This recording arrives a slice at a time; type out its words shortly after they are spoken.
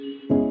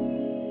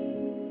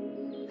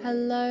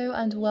Hello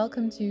and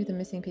welcome to the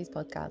Missing Piece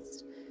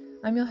podcast.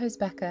 I'm your host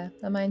Becca,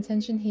 and my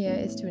intention here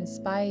is to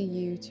inspire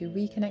you to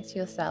reconnect to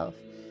yourself,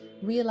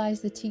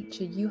 realize the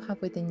teacher you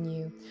have within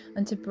you,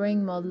 and to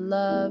bring more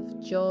love,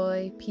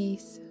 joy,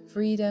 peace,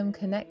 freedom,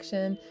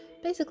 connection,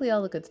 basically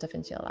all the good stuff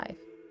into your life.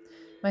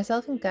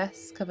 Myself and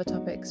guests cover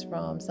topics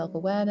from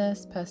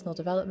self-awareness, personal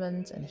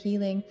development and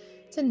healing,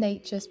 to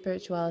nature,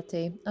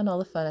 spirituality, and all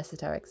the fun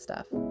esoteric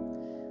stuff.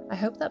 I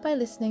hope that by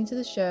listening to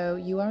the show,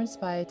 you are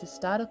inspired to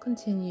start or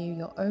continue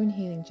your own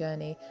healing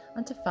journey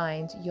and to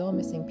find your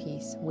missing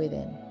piece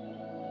within.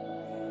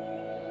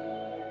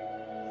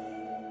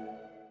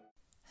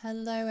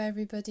 Hello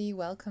everybody,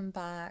 welcome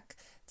back.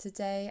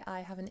 Today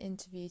I have an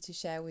interview to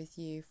share with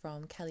you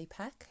from Kelly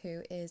Peck,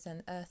 who is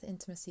an Earth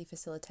Intimacy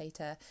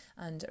Facilitator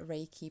and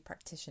Reiki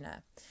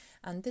practitioner.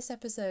 And this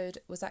episode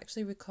was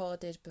actually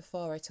recorded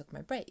before I took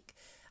my break.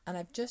 And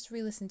I've just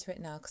re-listened to it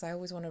now because I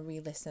always want to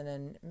re-listen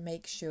and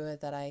make sure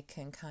that I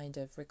can kind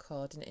of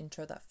record an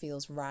intro that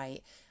feels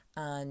right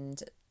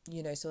and,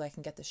 so that I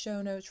can get the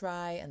show notes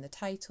right and the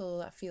title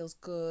that feels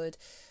good.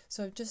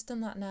 So I've just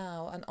done that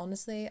now. And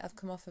honestly, I've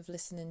come off of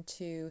listening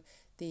to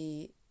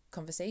the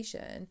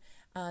conversation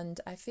and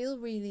I feel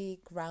really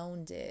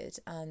grounded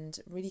and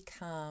really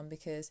calm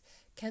because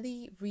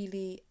Kelly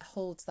really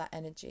holds that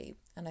energy.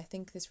 And I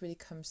think this really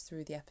comes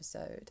through the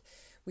episode.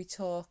 We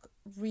talk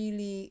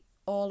really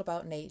all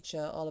about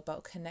nature, all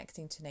about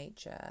connecting to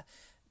nature,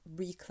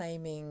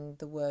 reclaiming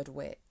the word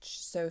witch.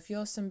 So if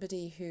you're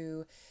somebody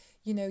who,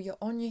 you're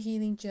on your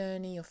healing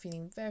journey, you're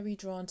feeling very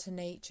drawn to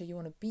nature, you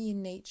want to be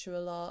in nature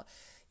a lot,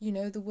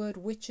 the word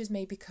witches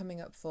may be coming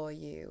up for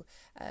you.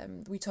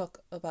 We talk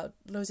about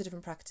loads of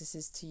different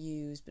practices to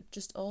use, but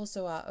just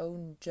also our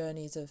own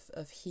journeys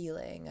of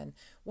healing and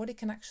what it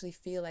can actually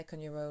feel like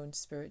on your own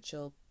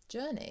spiritual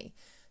journey.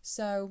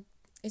 So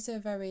it's a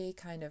very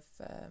kind of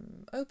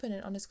open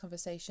and honest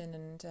conversation,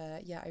 and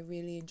I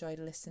really enjoyed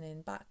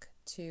listening back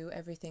to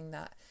everything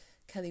that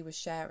Kelly was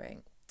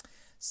sharing.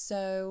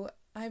 So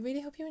I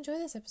really hope you enjoy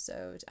this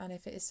episode, and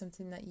if it is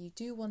something that you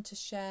do want to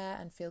share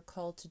and feel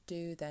called to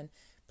do, then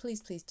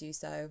please do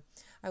so.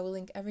 I will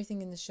link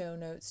everything in the show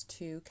notes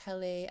to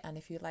Kelly, and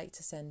if you'd like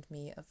to send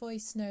me a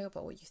voice note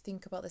about what you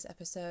think about this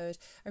episode,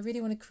 I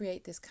really want to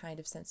create this kind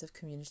of sense of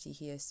community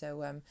here,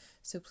 so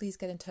please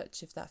get in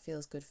touch if that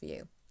feels good for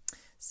you.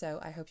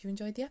 So I hope you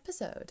enjoyed the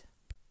episode.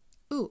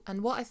 Ooh,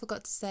 and what I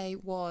forgot to say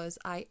was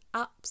I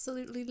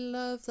absolutely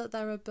love that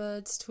there are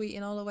birds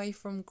tweeting all the way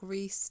from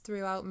Greece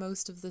throughout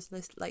most of this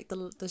list, like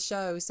the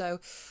show. So,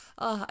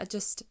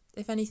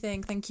 if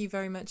anything, thank you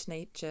very much,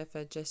 nature,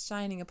 for just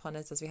shining upon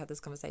us as we had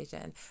this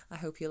conversation. I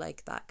hope you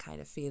like that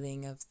kind of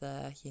feeling of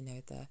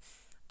the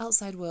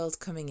outside world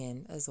coming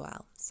in as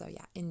well. So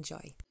yeah,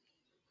 enjoy.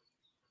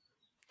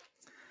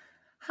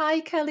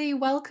 Hi, Kelly.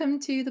 Welcome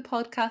to the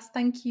podcast.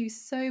 Thank you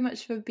so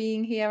much for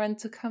being here and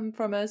to come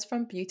from us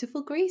from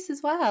beautiful Greece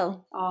as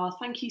well. Oh,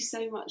 thank you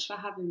so much for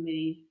having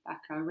me, Becca.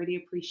 I really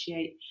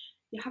appreciate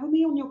you having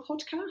me on your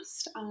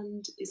podcast,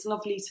 and it's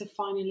lovely to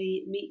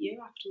finally meet you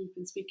after we've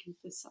been speaking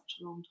for such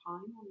a long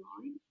time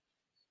online.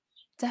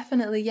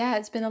 Definitely, yeah.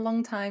 It's been a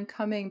long time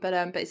coming, but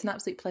it's an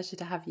absolute pleasure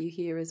to have you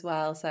here as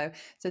well. So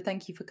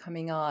thank you for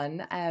coming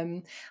on.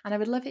 And I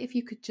would love it if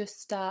you could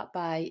just start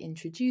by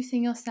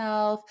introducing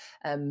yourself,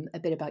 a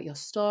bit about your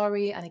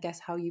story, and I guess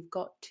how you've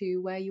got to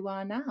where you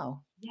are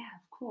now. Yeah,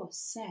 of course.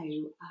 So,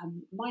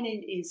 my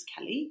name is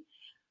Kelly.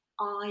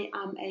 I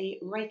am a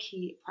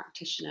Reiki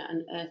practitioner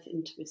and Earth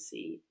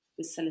Intimacy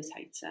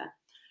Facilitator,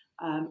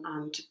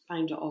 and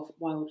founder of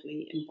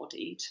Wildly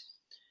Embodied.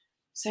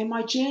 So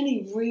my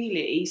journey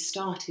really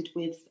started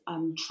with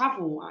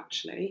travel,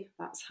 actually.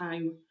 That's how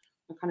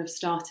I kind of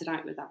started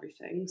out with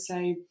everything.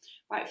 So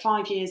about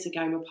 5 years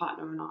ago, my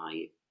partner and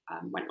I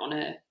went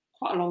on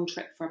quite a long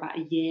trip for about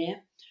a year.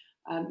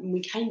 And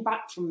we came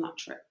back from that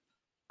trip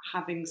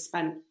having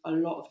spent a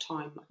lot of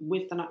time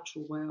with the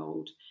natural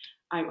world,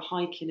 out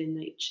hiking in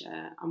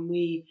nature. And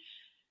we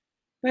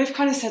both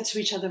kind of said to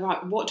each other,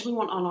 right, what do we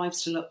want our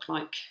lives to look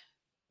like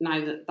now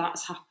that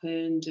that's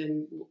happened,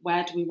 and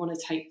where do we want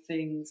to take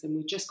things? And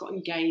we just got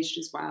engaged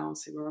as well,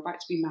 so we were about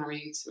to be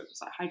married, so it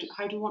was like,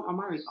 how do we want our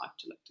married life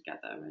to look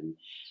together, and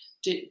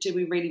do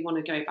we really want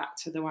to go back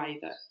to the way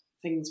that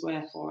things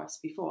were for us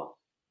before?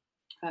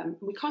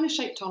 We kind of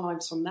shaped our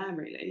lives from there,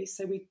 really.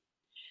 So we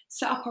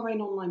set up our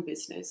own online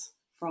business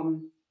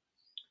from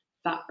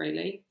that,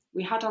 really.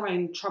 We had our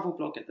own travel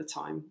blog at the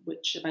time,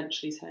 which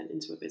eventually turned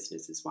into a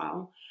business as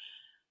well.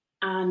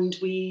 And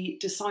we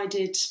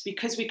decided,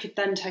 because we could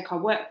then take our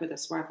work with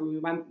us wherever we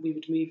went, we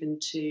would move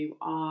into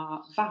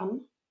our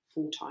van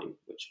full-time,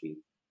 which we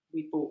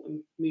bought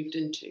and moved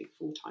into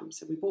full-time.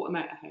 So we bought a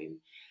motorhome,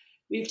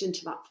 moved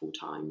into that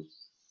full-time,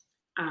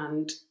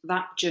 and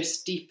that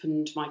just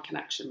deepened my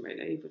connection,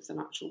 really, with the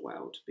natural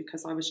world,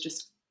 because I was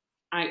just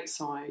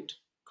outside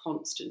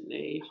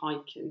constantly,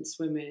 hiking,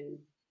 swimming,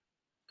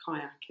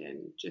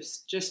 kayaking,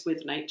 just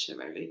with nature,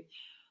 really,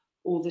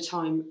 all the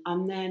time.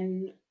 And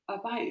then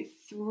about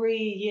 3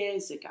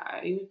 years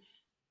ago,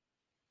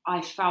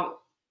 I felt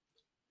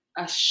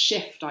a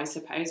shift, I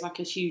suppose, like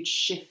a huge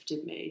shift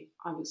in me.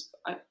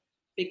 I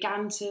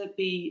began to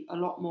be a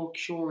lot more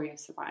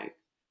curious about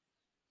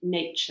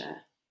nature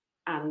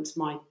and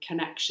my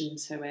connection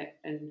to it,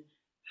 and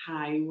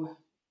how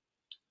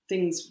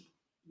things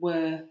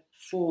were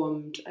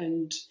formed,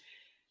 and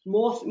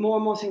more and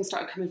more things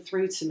started coming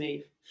through to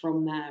me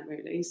from there.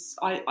 Really,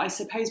 I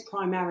suppose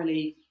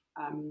primarily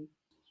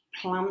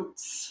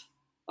plants,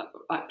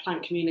 like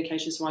plant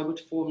communication. So I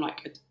would form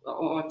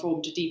I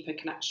formed a deeper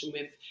connection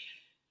with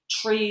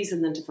trees,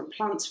 and then different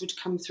plants would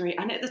come through.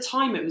 And at the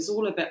time, it was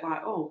all a bit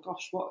like, oh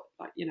gosh,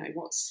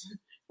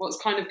 what's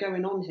kind of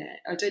going on here?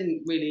 I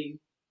didn't really,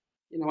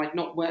 I'd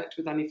not worked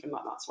with anything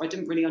like that, so I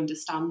didn't really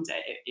understand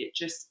it. It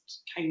just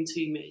came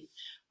to me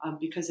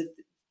because of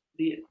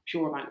the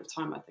pure amount of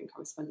time I think I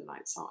was spending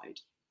outside.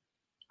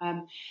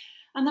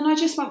 And then I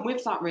just went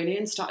with that really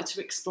and started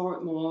to explore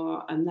it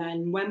more. And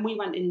then when we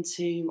went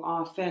into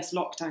our first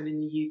lockdown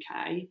in the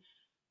UK,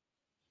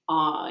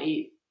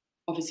 I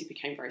obviously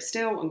became very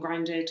still and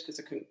grounded because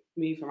I couldn't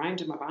move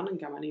around in my van and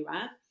go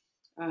anywhere.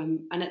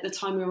 And at the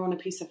time we were on a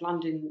piece of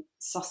land in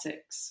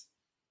Sussex,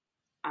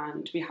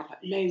 and we had like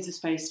loads of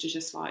space to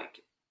just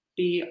like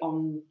be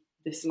on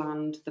this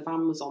land. The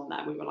van was on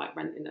there. We were like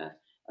renting a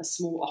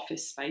small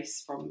office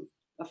space from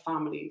a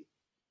family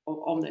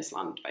on this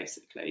land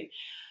basically.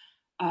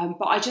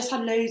 But I just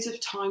had loads of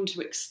time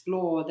to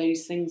explore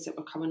those things that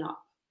were coming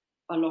up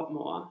a lot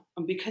more.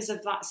 And because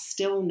of that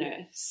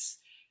stillness,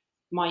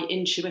 my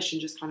intuition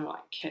just kind of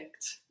like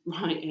kicked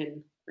right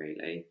in,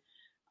 really.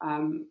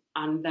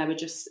 And there were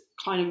just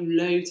kind of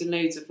loads and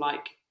loads of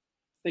like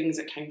things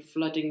that came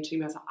flooding to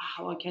me. I was like,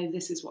 oh, okay,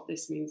 this is what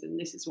this means, and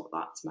this is what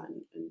that's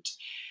meant. And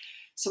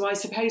so I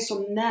suppose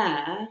from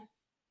there,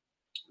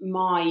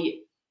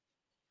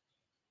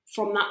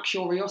 from that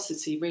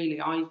curiosity, really,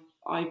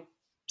 I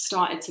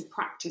started to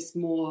practice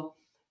more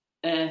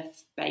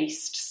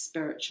earth-based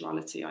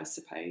spirituality, I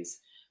suppose.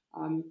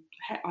 I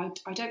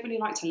don't really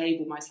like to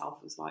label myself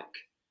as like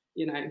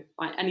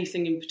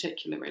anything in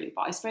particular, really.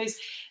 But I suppose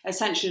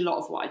essentially a lot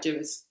of what I do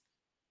is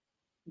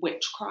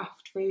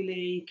witchcraft,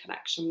 really,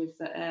 connection with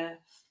the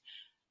earth.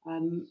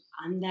 And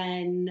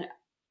then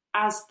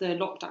as the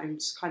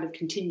lockdowns kind of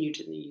continued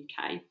in the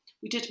UK,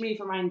 we did move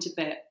around a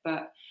bit,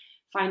 but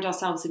found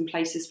ourselves in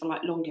places for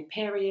like longer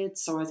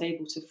periods. So I was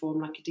able to form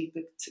like a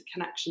deeper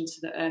connection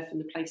to the earth and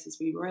the places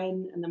we were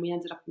in. And then we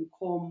ended up in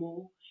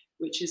Cornwall,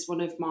 which is one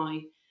of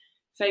my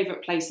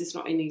favourite places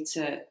not only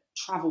to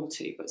travel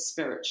to, but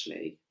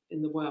spiritually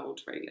in the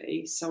world,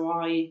 really. So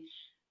I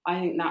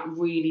think that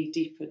really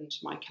deepened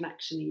my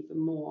connection even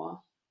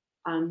more.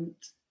 And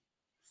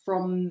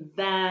from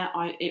there,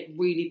 it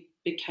really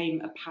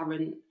became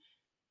apparent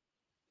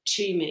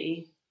to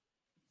me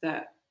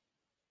that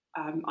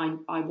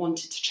I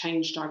wanted to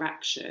change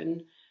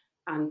direction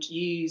and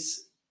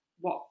use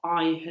what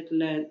I had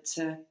learned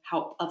to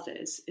help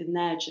others in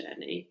their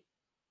journey,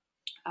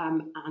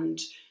 and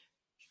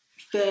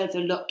further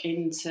look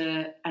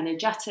into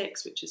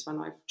energetics, which is when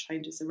I've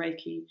trained as a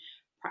Reiki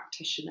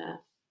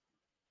practitioner,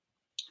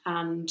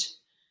 and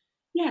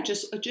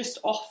just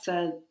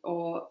offer,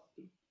 or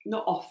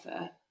not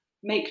offer,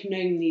 make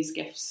known these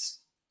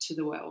gifts to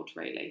the world,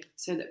 really,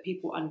 so that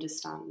people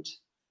understand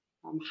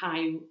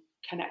how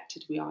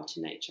connected we are to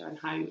nature and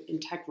how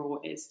integral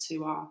it is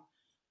to our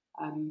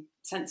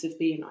sense of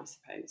being, I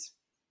suppose.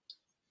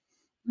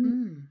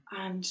 Mm.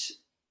 And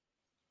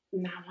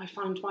now I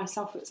find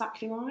myself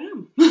exactly where I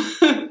am.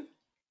 Sorry,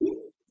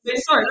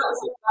 that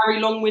was a very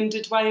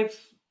long-winded way of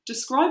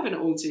describing it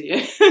all to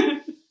you.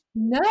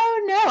 No,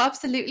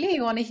 absolutely.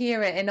 You want to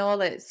hear it in all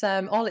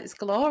its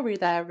glory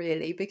there,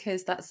 really,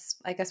 because that's,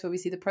 I guess, where we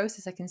see the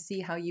process. I can see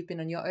how you've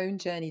been on your own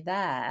journey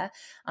there,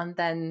 and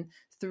then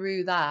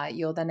through that,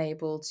 you're then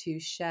able to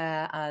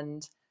share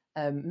and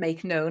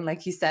make known,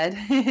 like you said,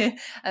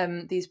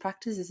 these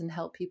practices and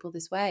help people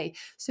this way.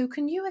 So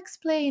can you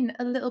explain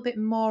a little bit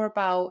more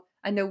about,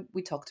 I know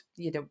we talked,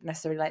 you don't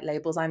necessarily like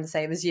labels, I'm the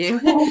same as you,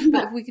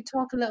 but if we could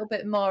talk a little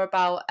bit more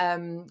about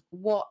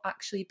what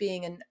actually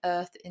being an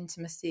earth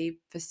intimacy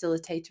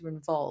facilitator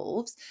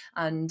involves,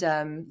 and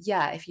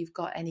if you've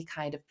got any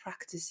kind of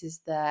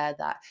practices there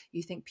that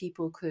you think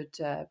people could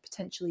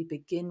potentially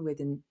begin with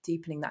in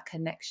deepening that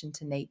connection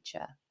to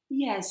nature.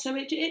 Yeah, so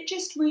it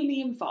just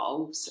really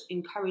involves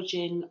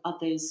encouraging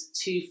others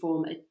to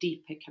form a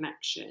deeper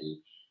connection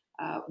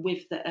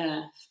with the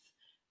earth,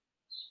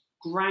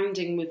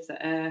 grounding with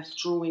the earth,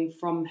 drawing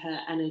from her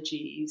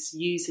energies,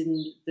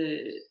 using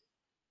the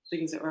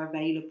things that are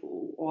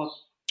available,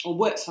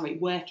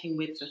 working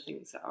with the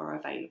things that are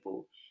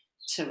available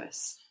to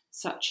us,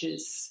 such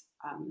as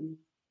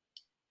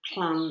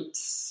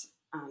plants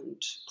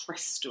and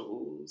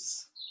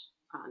crystals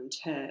and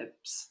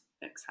herbs,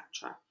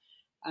 etc.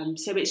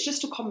 So it's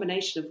just a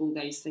combination of all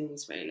those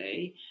things,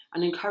 really,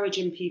 and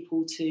encouraging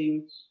people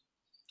to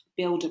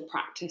build a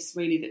practice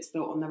really that's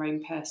built on their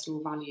own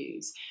personal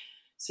values.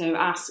 So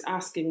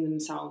asking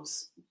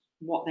themselves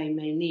what they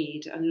may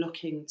need and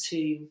looking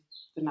to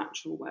the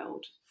natural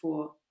world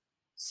for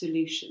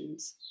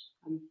solutions,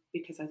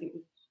 because I think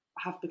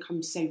have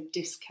become so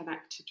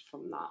disconnected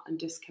from that and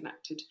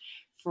disconnected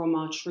from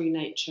our true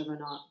nature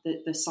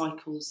and the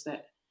cycles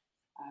that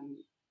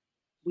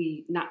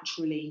we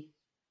naturally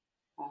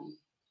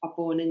are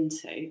born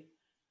into.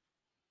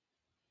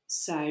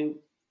 So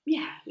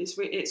yeah, it's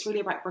really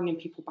about bringing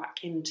people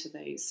back into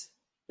those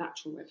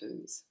natural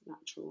rhythms,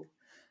 natural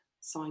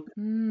cycles.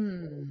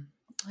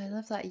 I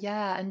love that.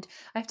 Yeah. And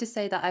I have to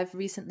say that I've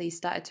recently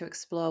started to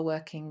explore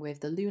working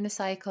with the lunar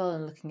cycle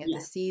and looking at the Yeah.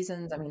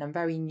 seasons. I mean, I'm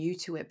very new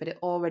to it, but I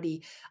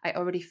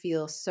already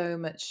feel so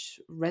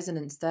much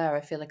resonance there.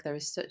 I feel like there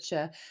is such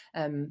a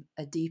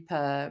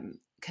deeper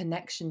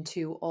connection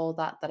to all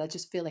that I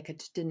just feel like I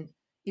just didn't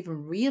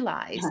even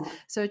realize.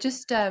 So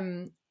just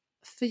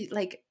for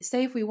like,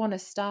 say if we want to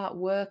start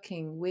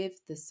working with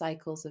the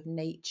cycles of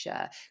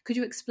nature, could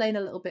you explain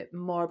a little bit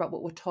more about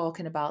what we're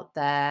talking about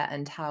there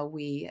and how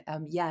we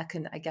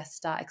can, I guess,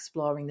 start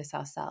exploring this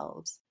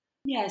ourselves?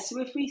 Yeah, so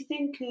if we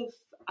think of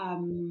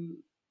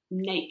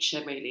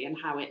nature really and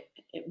how it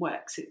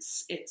works,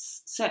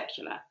 it's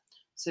circular.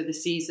 So the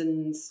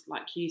seasons,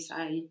 like you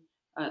say,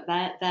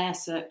 they're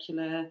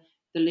circular.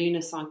 The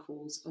lunar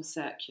cycles are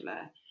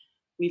circular.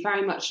 We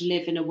very much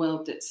live in a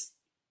world that's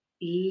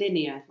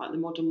linear, like the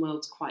modern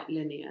world's quite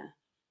linear,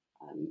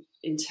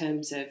 in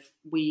terms of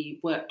we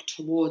work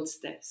towards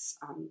this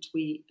and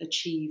we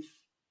achieve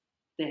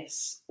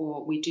this,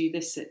 or we do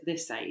this at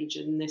this age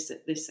and this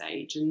at this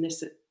age and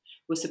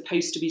we're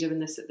supposed to be doing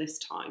this at this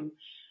time.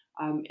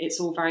 It's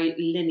all very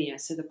linear.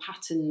 So the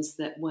patterns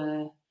that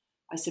we're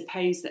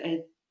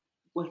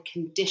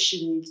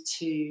conditioned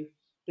to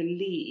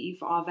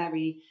believe are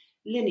very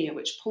linear,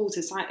 which pulls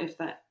us out of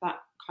that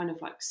kind of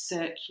like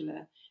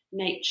circular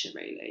nature,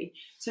 really.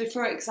 So,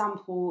 for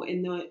example,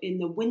 in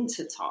the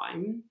winter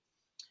time,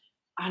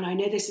 and I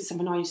know this is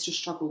something I used to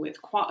struggle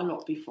with quite a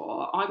lot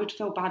before, I would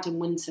feel bad in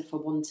winter for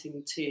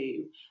wanting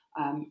to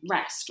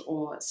rest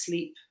or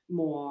sleep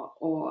more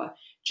or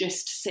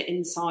just sit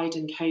inside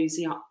and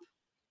cozy up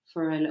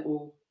for a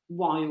little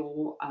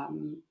while,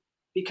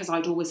 because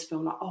I'd always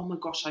feel like, oh my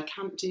gosh, I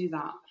can't do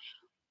that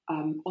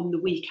on the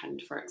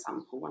weekend, for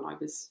example, when I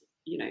was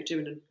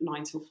doing a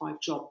 9 till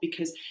 5 job,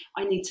 because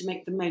I need to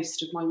make the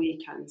most of my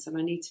weekends and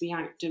I need to be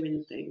out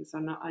doing things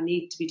and I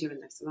need to be doing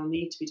this and I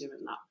need to be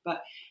doing that.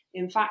 But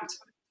in fact,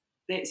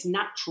 it's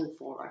natural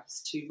for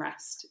us to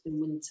rest in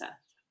winter.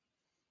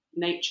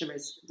 Nature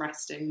is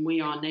resting.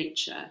 We are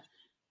nature.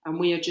 And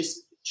we are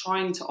just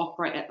trying to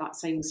operate at that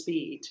same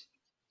speed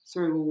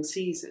through all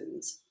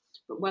seasons.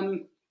 But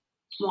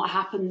what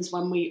happens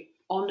when we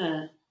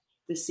honour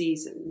the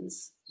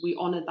seasons, we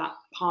honour that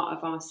part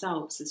of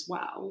ourselves as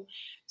well.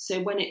 So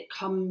when you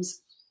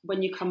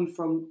come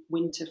from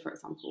winter, for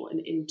example, and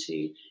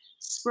into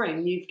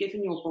spring, you've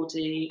given your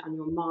body and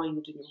your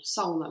mind and your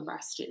soul the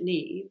rest it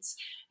needs,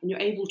 and you're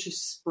able to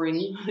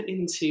spring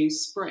into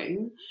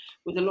spring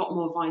with a lot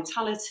more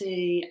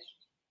vitality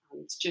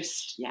and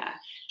just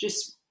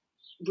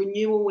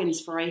renewal,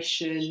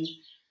 inspiration.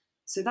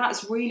 So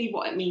that's really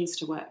what it means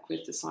to work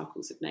with the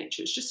cycles of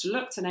nature. It's just to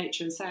look to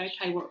nature and say,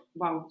 okay,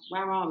 well,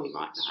 where are we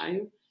right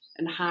now,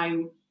 and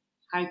how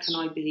can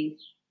I be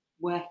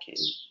working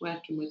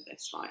with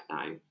this right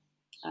now,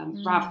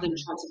 rather than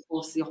trying to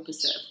force the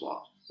opposite of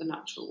what the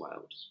natural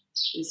world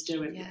is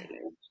doing. Yeah.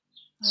 Really.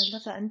 I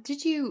love that. And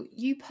did you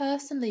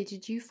personally,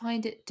 did you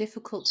find it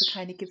difficult to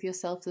kind of give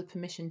yourself the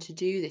permission to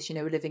do this,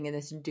 living in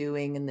this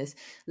doing and this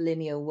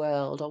linear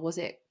world, or was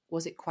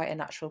it quite a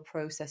natural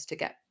process to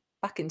get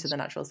back into the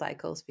natural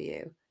cycles for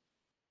you?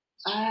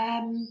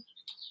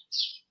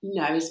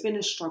 No, it's been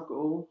a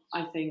struggle.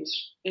 I think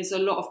there's a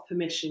lot of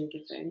permission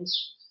giving,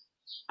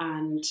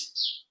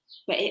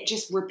 but it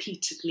just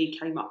repeatedly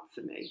came up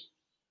for me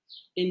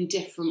in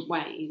different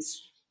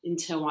ways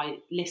until I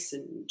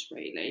listened,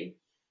 really.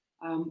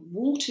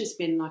 Water's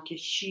been like a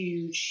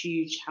huge,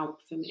 huge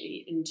help for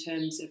me in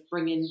terms of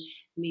bringing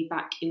me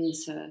back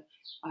into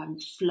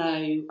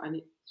flow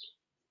and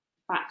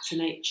back to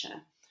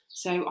nature.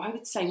 So I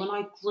would say when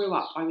I grew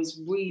up, I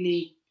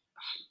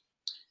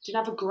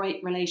didn't have a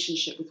great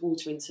relationship with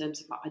water in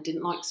terms of, like, I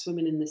didn't like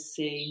swimming in the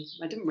sea.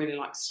 I didn't really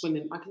like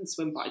swimming. I can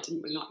swim, but I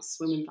didn't really like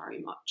swimming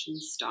very much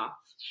and stuff.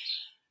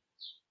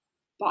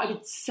 But I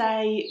would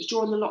say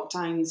during the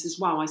lockdowns as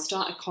well, I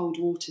started cold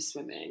water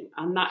swimming,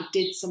 and that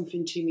did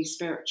something to me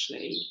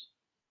spiritually.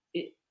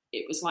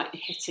 It was like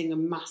hitting a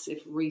massive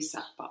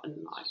reset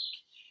button, like,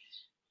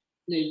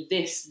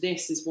 this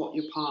is what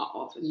you're part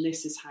of, and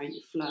this is how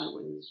you flow,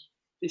 and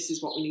this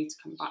is what we need to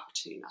come back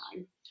to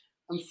now.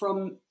 And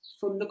from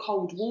the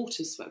cold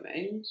water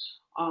swimming,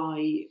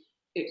 I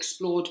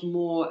explored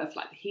more of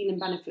like the healing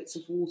benefits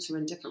of water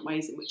and different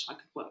ways in which I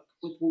could work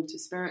with water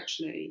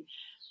spiritually.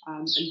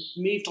 And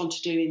moved on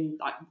to doing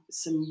like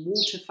some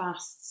water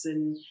fasts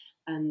and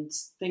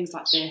things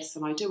like this.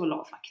 And I do a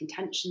lot of like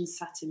intention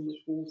setting with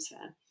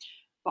water.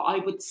 But I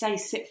would say,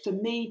 for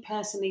me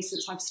personally,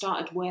 since I've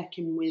started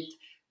working with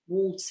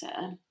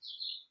water,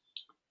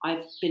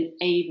 I've been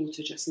able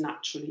to just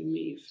naturally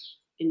move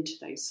into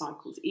those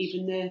cycles.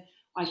 Even though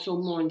I feel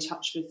more in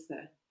touch with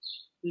the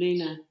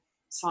lunar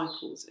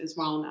cycles as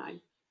well now.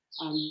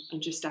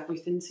 and just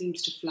everything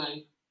seems to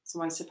flow.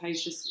 So I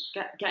suppose just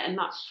getting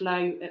that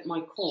flow at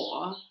my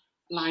core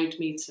allowed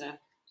me to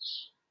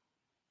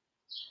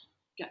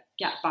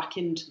get back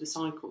into the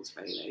cycles,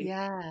 really.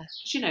 Yeah.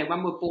 Because,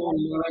 when we're born,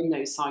 we're in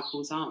those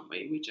cycles, aren't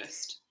we? We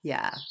just,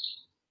 Yeah.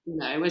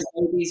 as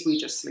babies, we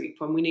just sleep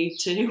when we need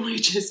to. We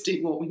just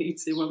do what we need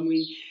to when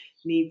we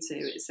need to.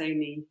 It's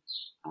only,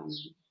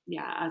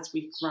 as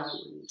we grow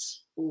and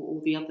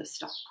all the other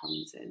stuff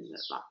comes in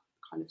that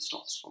kind of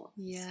stops for us.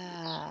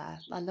 Yeah,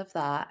 I love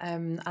that.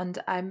 And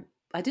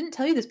I didn't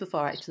tell you this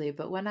before actually,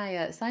 but when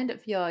I signed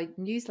up for your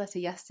newsletter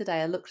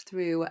yesterday, I looked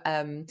through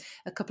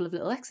a couple of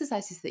little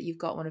exercises that you've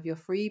got, one of your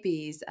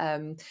freebies,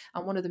 and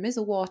one of them is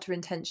a water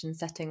intention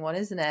setting one,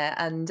 isn't it?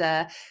 And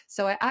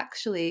so I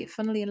actually,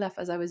 funnily enough,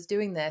 as I was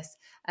doing this,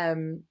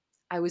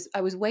 I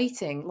was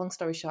waiting, long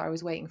story short, I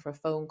was waiting for a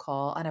phone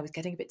call and I was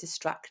getting a bit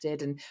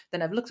distracted. And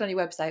then I've looked on your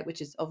website,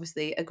 which is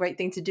obviously a great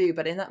thing to do,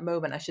 but in that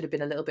moment I should have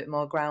been a little bit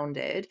more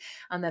grounded.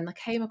 And then I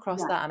came across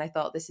Yeah, that and I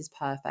thought, this is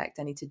perfect.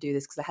 I need to do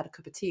this because I had a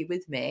cup of tea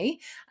with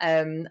me.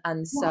 And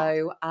yeah,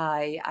 so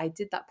I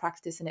did that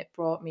practice and it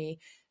brought me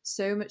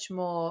so much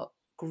more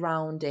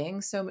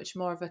grounding, so much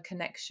more of a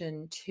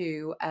connection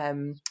to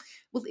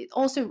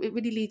it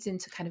really leads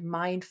into kind of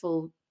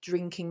mindful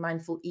drinking,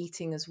 mindful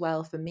eating as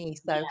well for me.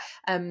 So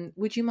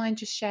would you mind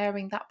just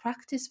sharing that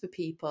practice for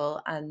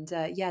people and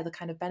the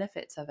kind of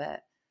benefits of it?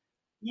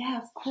 yeah,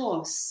 of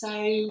course.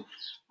 So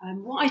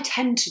what I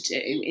tend to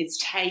do is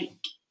take,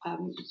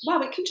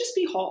 it can just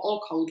be hot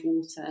or cold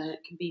water. It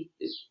can be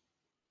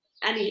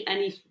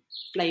any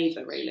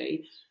flavour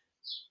really.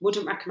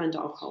 Wouldn't recommend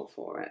alcohol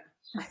for it,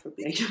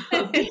 preferably.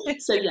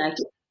 So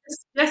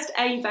just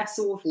a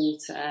vessel of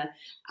water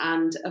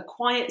and a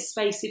quiet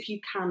space if you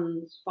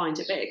can find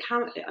it. But it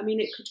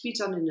could be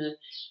done in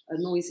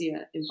a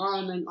noisier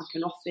environment like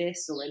an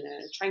office or in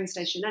a train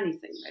station,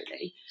 anything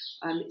really.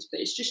 But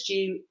it's just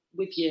you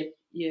with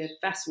your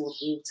vessel of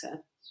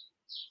water,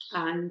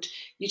 and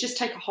you just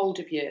take a hold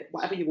of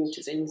whatever your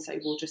water's in. So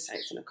we'll just say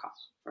it's in a cup,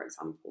 for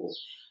example,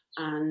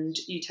 and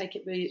you take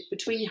it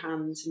between your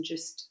hands and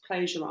just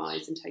close your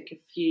eyes and take a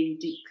few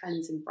deep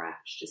cleansing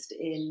breaths just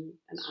in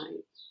and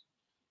out.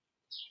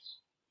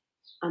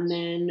 And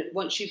then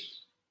once you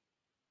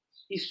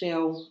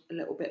feel a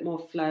little bit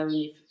more flow and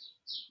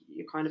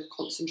you're kind of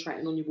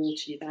concentrating on your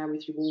water, you're there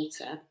with your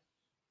water,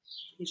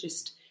 you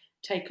just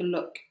take a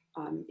look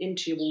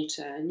into your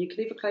water, and you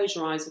can either close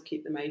your eyes or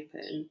keep them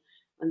open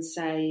and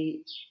say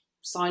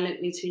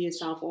silently to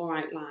yourself or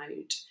out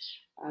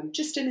loud,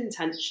 just an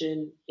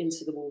intention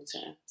into the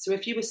water. So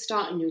if you were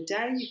starting your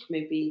day, you could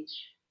maybe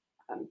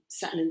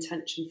set an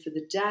intention for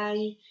the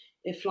day.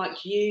 If,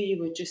 like you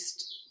were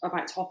just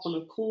about to hop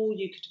on a call,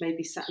 you could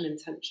maybe set an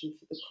intention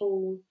for the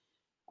call.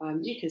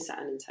 You can set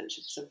an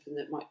intention for something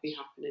that might be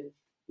happening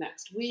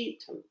next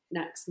week, or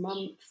next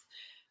month.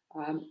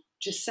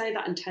 Just say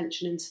that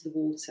intention into the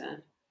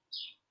water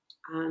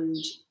and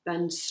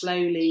then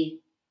slowly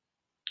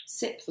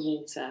sip the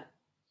water,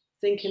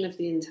 thinking of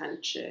the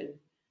intention,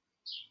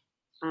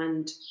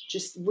 and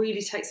just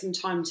really take some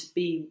time to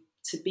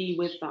be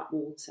with that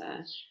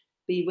water,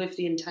 be with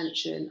the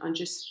intention, and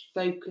just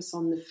focus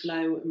on the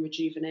flow and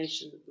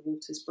rejuvenation that the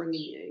water's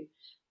bringing you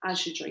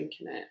as you're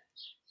drinking it,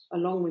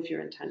 along with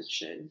your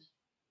intention.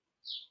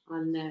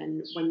 And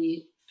then when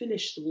you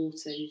finish the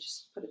water, you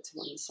just put it to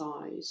one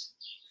side,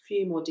 a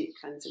few more deep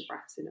cleansing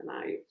breaths in and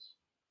out.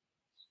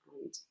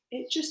 And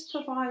it just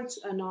provides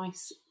a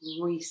nice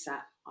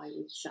reset, I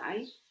would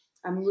say,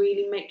 and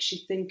really makes you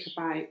think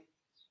about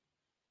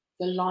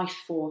the life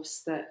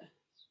force that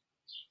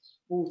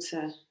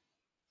water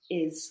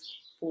is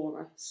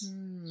for us.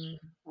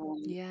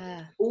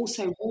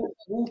 Also,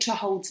 water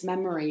holds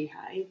memory.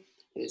 Hey,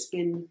 it's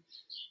been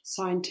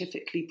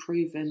scientifically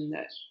proven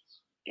that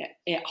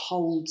it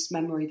holds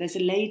memory. There's a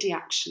lady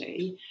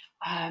actually,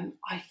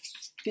 I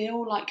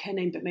feel like her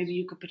name, but maybe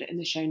you could put it in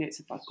the show notes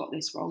if I've got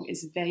this wrong,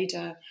 is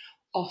Veda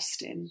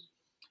Austin.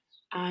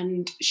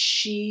 And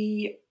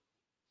she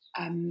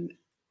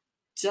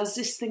does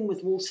this thing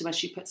with water where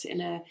she puts it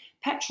in a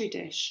Petri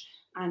dish,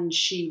 and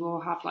she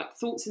will have like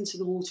thoughts into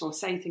the water or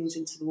say things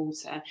into the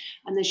water,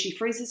 and then she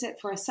freezes it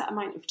for a set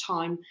amount of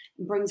time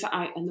and brings it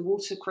out, and the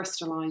water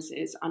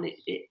crystallizes, and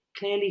it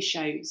clearly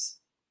shows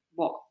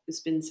what has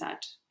been said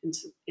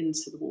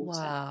into the water.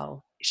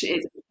 Wow.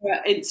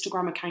 Her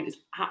Instagram account is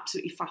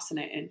absolutely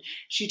fascinating.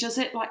 She does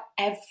it like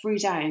every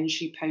day, and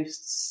she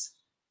posts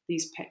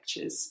these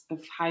pictures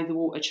of how the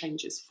water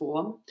changes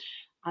form,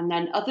 and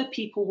then other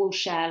people will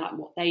share like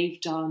what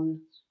they've done.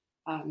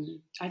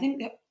 I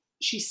think that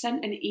she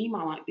sent an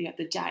email out the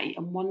other day,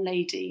 and one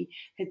lady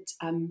had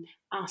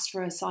asked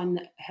for a sign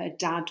that her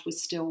dad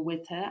was still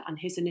with her, and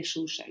his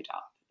initials showed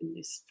up in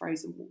this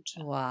frozen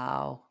water.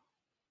 Wow.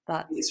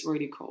 It's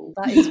really cool.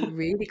 That is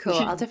really cool.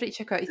 I'll definitely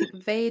check her out. You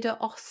think Veda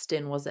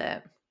Austin, was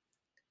it?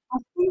 I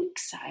think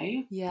so.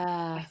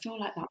 Yeah. I feel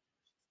like that.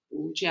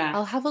 Yeah.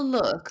 I'll have a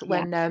look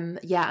when and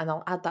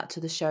I'll add that to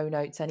the show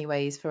notes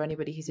anyways for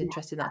anybody who's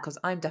interested in that, because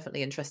I'm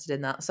definitely interested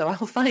in that. So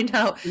I'll find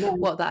out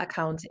what that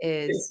account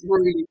is. It's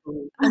really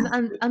cool.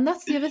 And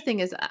that's the other thing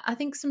is I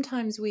think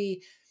sometimes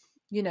we,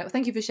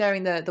 thank you for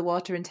sharing the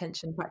water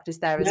intention practice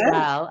there as Yeah.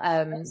 well.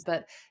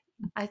 But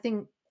I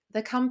think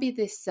there can be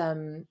this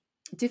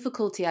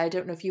difficulty. I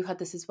don't know if you had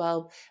this as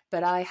well,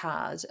 but I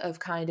had, of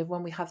kind of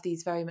when we have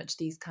these very much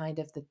these kind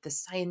of the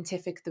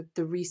scientific,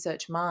 the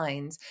research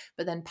minds,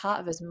 but then part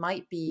of us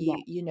might Yeah.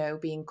 be,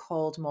 being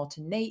called more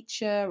to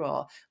nature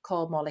or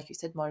called more, like you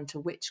said, more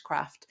into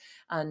witchcraft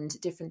and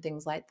different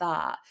things like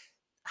that.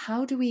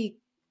 How do we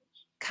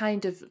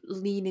kind of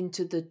lean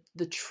into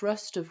the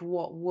trust of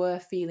what we're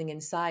feeling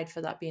inside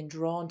for that being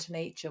drawn to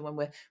nature when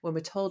we're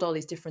told all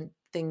these different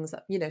things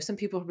that some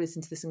people probably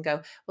listen to this and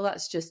go, well,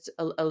 that's just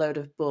a load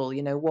of bull,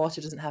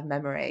 water doesn't have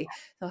memory.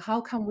 So how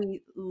can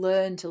we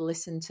learn to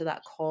listen to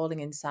that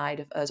calling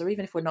inside of us, or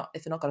even if we're not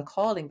got a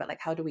calling, but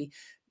like how do we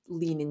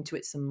lean into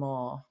it some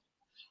more?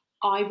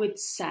 I would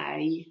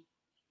say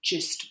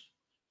just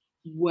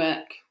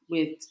work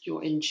with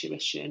your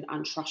intuition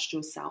and trust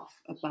yourself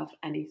above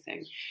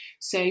anything.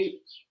 So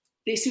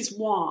this is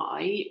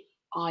why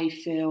I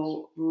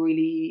feel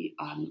really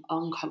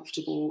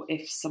uncomfortable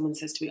if someone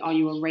says to me, "Are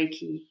you a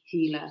Reiki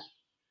healer?"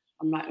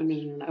 I'm like, "Oh, no,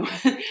 no,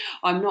 no.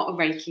 I'm not a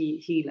Reiki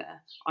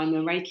healer. I'm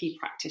a Reiki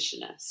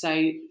practitioner."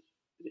 So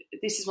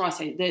this is where I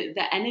say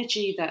the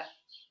energy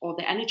or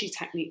the energy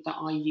technique that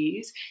I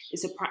use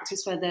is a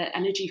practice where the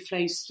energy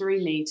flows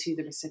through me to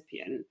the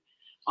recipient.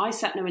 I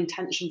set no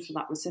intention for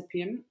that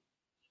recipient.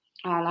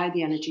 I allow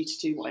the energy to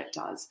do what it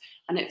does,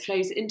 and it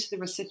flows into the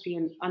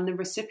recipient, and the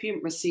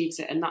recipient receives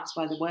it, and that's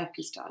where the work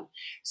is done.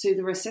 So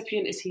the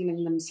recipient is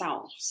healing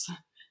themselves,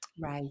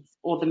 Right.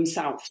 or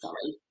themselves,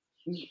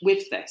 sorry,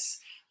 with this.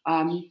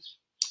 Um,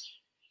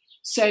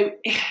 so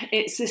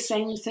it's the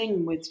same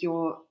thing with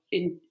your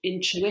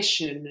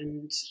intuition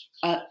and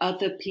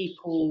other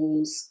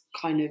people's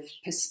kind of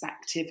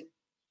perspective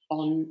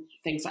on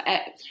things. Like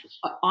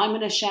I'm going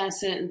to share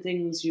certain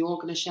things, you're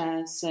going to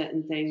share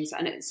certain things,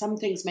 and some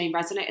things may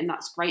resonate, and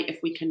that's great if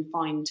we can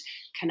find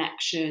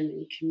connection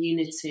and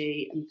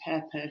community and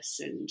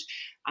purpose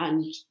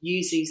and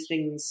use these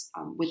things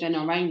within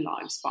our own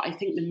lives. But I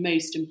think the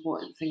most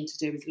important thing to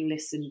do is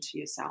listen to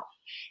yourself.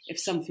 If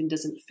something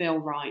doesn't feel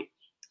right,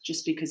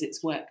 just because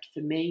it's worked for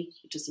me,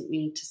 it doesn't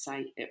mean to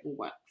say it will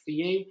work for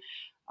you.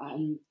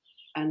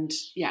 And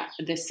yeah,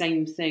 the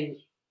same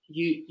thing.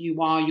 You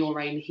are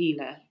your own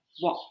healer.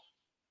 What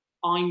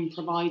I'm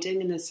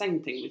providing, and the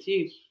same thing with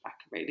you, Becca,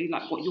 really,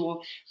 like what you're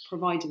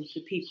providing for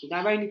people.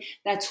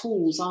 They're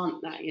tools,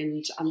 aren't they?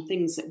 And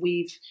things that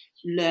we've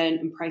learned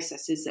and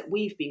processes that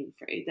we've been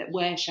through that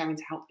we're sharing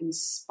to help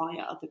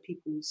inspire other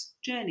people's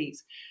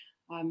journeys.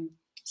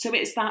 So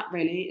it's that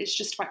really. It's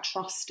just about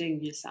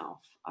trusting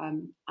yourself.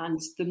 And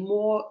the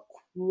more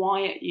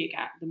quiet you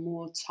get, the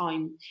more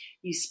time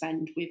you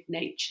spend with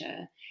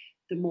nature,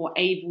 the more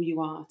able you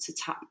are to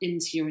tap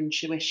into your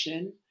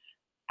intuition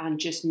and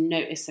just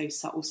notice those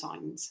subtle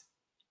signs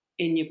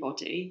in your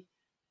body.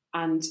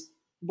 And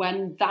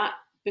when that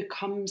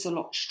becomes a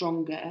lot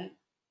stronger,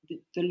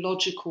 the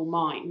logical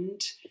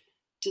mind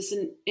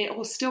it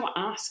will still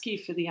ask you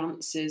for the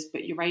answers,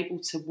 but you're able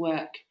to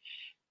work,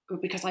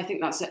 because I think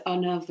that's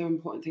another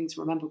important thing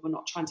to remember. We're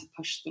not trying to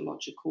push the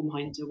logical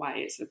mind away.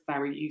 It's a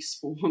very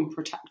useful and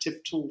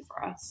protective tool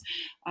for us.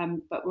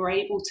 But we're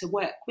able to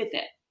work with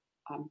it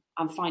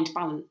and find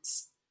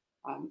balance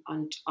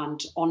and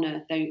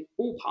honour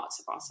all parts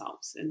of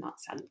ourselves in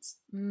that sense.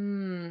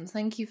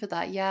 Thank you for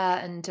that.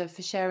 Yeah. And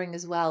for sharing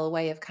as well a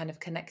way of kind of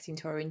connecting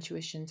to our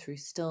intuition through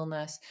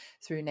stillness,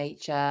 through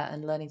nature,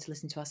 and learning to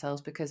listen to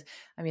ourselves. Because,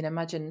 I mean,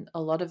 imagine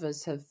a lot of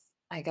us have,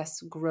 I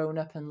guess, grown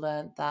up and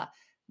learned that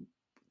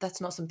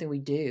that's not something we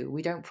do.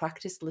 We don't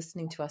practice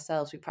listening to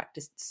ourselves. We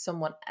practice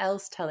someone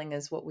else telling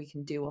us what we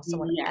can do or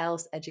someone Yeah,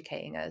 else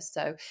educating us.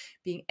 So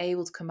being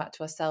able to come back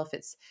to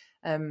ourselves,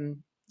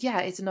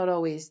 yeah, it's not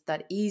always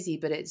that easy,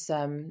 but it's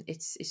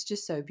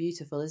just so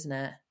beautiful, isn't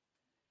it?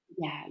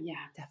 yeah,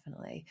 yeah,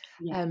 Definitely.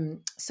 yeah,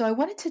 So I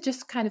wanted to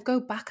just kind of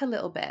go back a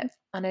little bit,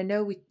 and I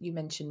know you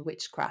mentioned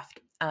witchcraft,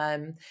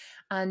 and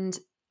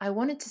I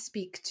wanted to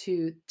speak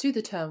to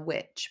the term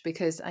witch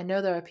because I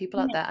know there are people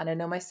out there, and I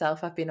know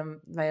myself, I've been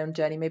on my own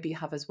journey, maybe you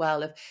have as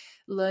well, of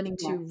learning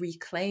yeah, to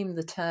reclaim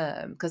the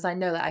term because I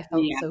know that I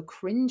felt yeah. so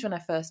cringe when I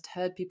first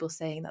heard people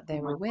saying that Oh they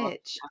were my a god.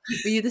 witch.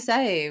 Were you the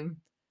same?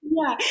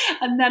 Yeah,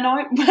 and then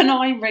when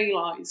I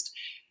realised,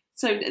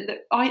 but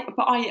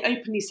I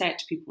openly say it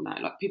to people now,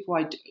 like people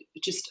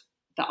just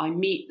that I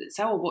meet that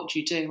say, "Oh, what do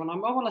you do?" And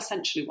I'm, "Oh, well,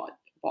 essentially what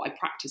I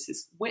practice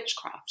is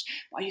witchcraft."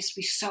 But I used to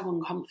be so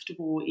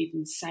uncomfortable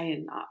even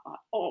saying that, like,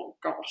 "Oh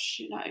gosh,"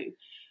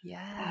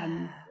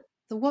 Yeah.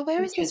 So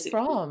where is this because it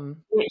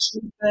from?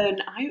 literally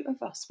burned out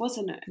of us,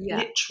 wasn't it? Yeah.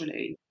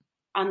 Literally,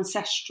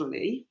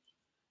 ancestrally.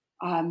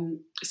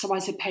 So I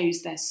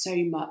suppose there's so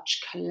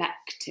much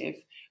collective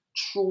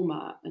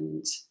trauma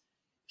and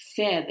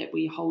fear that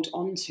we hold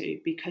on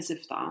to because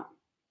of that.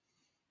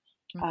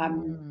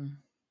 Um, Mm.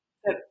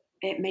 but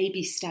it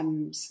maybe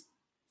stems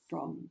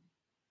from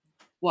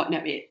what?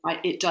 No,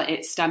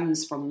 it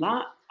stems from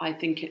that. I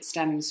think it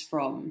stems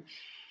from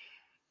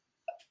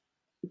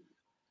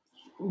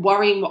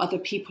worrying what other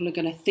people are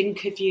going to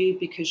think of you,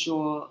 because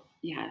you're,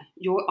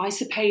 I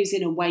suppose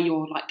in a way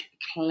you're like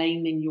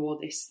claiming you're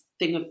this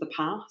thing of the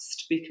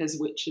past, because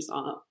witches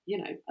are,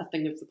 a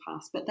thing of the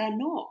past, but they're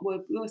not.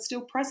 We're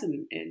still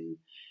present in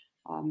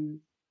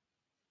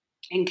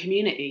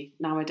community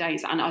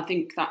nowadays. And I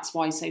think that's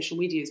why social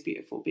media is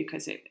beautiful,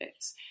 because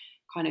it's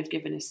kind of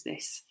given us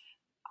this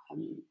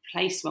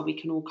place where we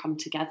can all come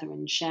together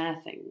and share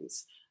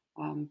things.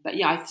 But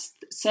yeah, I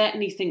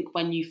certainly think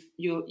when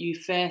you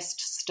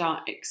first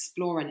start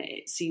exploring it,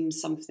 it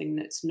seems something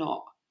that's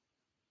not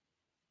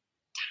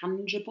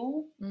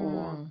tangible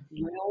or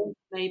real,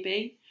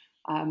 maybe.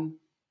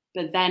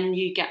 But then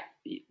you get,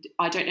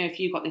 I don't know if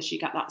you got this, you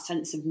get that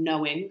sense of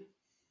knowing.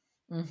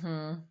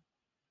 Mm-hmm.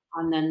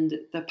 And then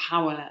the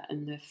power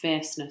and the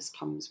fierceness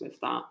comes with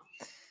that.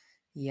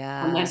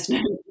 Yeah. And there's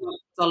no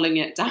dulling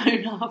it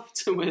down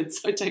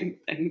afterwards, I don't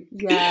think.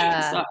 Yeah.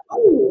 It's like,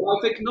 oh,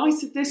 I've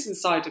ignited this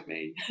inside of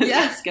me.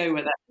 Yeah. Let's go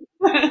with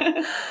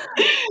it.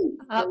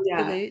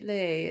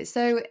 Absolutely. Yeah.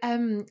 So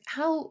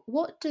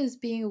what does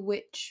being a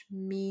witch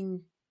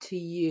mean to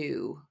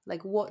you?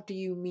 Like, what do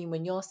you mean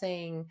when you're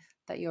saying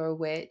that you're a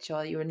witch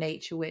or you're a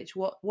nature witch?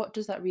 What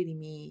does that really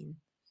mean?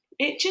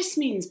 It just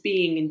means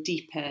being in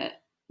deeper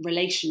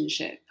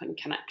relationship and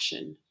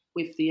connection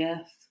with the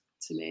earth,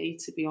 to me,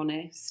 to be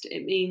honest.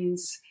 It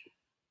means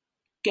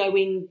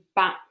going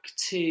back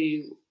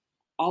to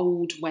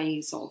old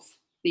ways of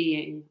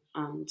being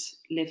and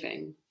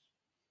living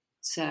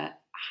to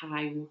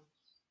how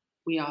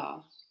we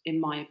are, in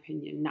my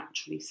opinion,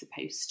 naturally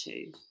supposed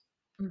to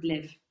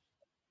live.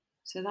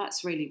 So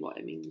that's really what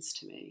it means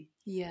to me.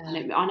 Yeah.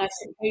 And I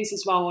suppose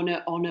as well,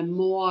 on a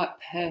more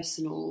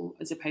personal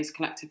as opposed to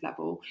collective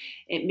level,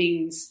 it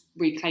means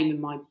reclaiming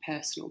my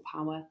personal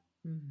power,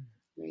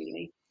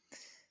 really.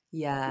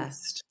 Yeah.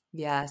 Just,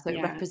 yeah. So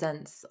it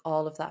represents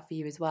all of that for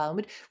you as well.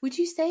 Would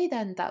you say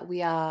then that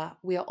we are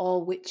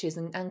all witches,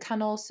 and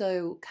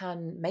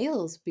can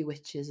males be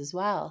witches as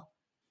well?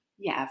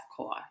 Yeah, of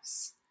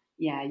course.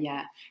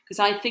 Yeah. Because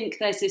I think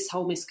there's this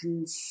whole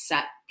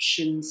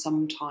misconception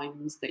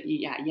sometimes that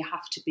you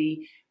have to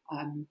be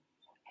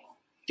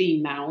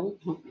female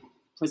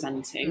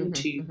presenting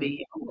to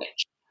be a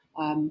witch.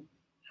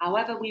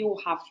 However, we all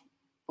have,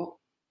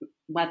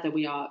 whether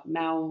we are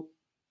male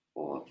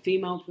or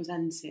female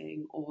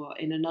presenting or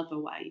in another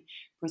way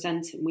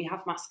presenting, we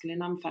have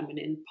masculine and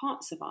feminine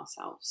parts of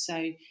ourselves.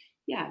 So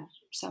yeah,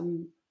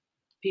 some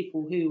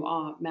people who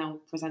are male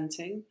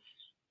presenting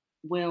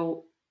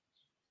will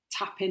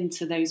tap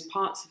into those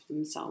parts of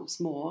themselves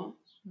more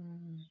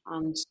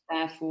and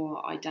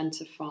therefore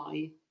identify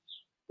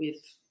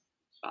with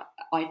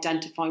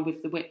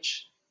the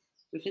witch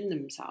within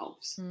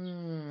themselves.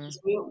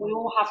 We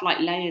all have like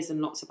layers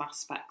and lots of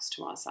aspects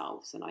to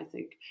ourselves, and I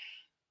think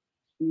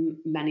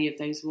many of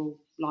those will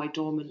lie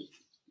dormant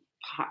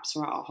perhaps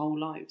throughout our whole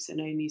lives, and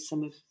only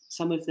some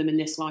of them in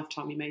this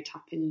lifetime we may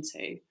tap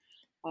into.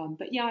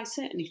 But yeah, I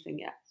certainly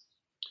think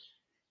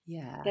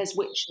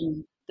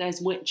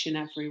there's witch in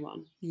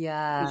everyone.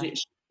 Yeah. Because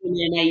it's an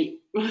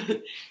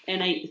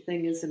innate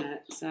thing, isn't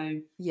it? So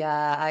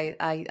yeah,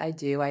 I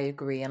do. I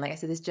agree. And like I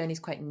said, this journey is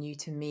quite new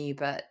to me,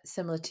 but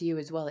similar to you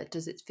as well. It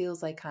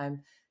feels like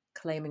I'm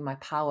claiming my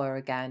power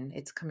again.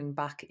 It's coming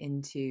back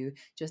into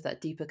just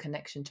that deeper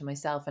connection to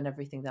myself and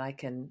everything that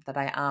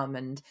I am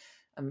and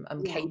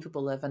I'm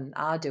capable of and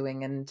are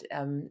doing. And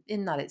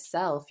in that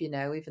itself,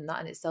 even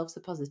that in itself is a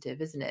positive,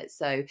 isn't it?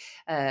 So,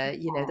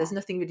 there's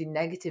nothing really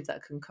negative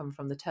that can come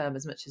from the term,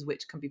 as much as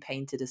which can be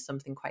painted as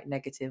something quite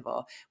negative,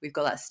 or we've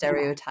got that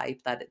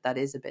stereotype that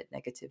is a bit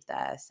negative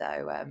there.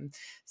 So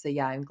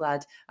yeah, I'm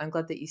glad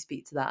that you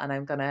speak to that, and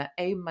I'm gonna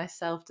aim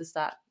myself to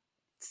start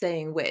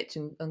saying witch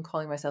and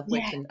calling myself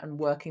witch and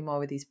working more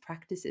with these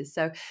practices.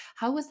 So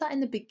how was that in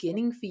the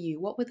beginning for you?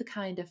 What were the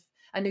kind of,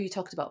 I know you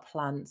talked about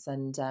plants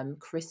and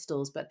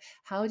crystals, but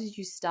how did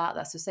you start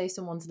that? So say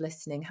someone's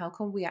listening, how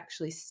can we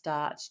actually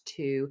start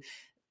to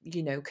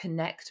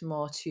connect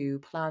more to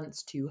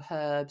plants, to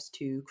herbs,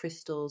 to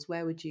crystals?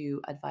 Where would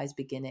you advise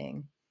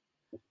beginning?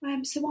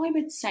 So I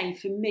would say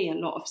for me, a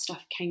lot of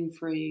stuff came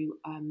through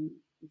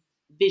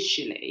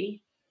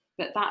visually,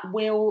 but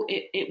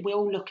it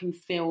will look and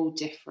feel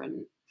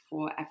different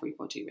for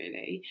everybody,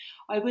 really.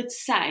 I would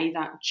say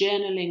that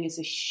journaling is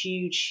a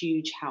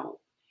huge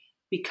help,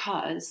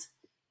 because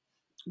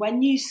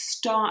when you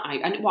start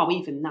out, and well,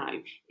 even now,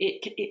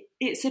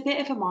 it's a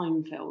bit of a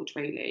minefield,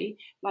 really.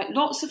 Like,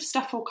 lots of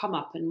stuff will come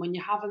up, and when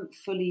you haven't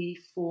fully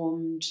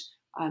formed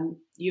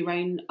your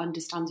own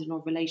understanding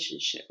or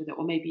relationship with it,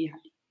 or maybe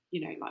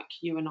like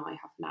you and I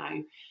have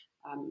now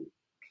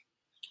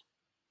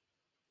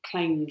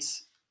claimed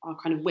our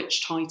kind of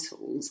witch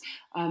titles,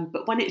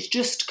 but when it's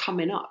just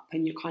coming up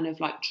and you're kind of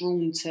like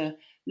drawn to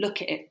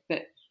look at it,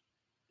 but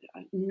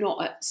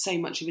not at so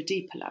much of a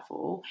deeper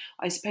level,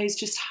 I suppose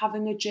just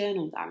having a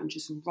journal there and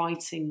just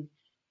writing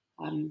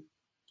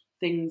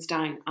things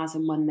down as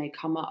and when they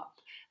come up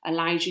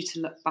allows you to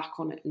look back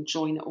on it and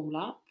join it all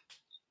up.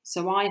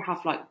 So I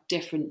have like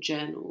different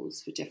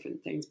journals for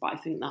different things, but I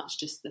think that's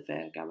just the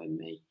Virgo in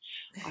me.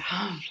 I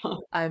have like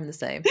I'm the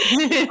same.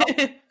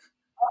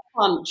 a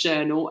plant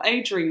journal,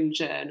 a dream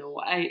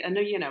journal, and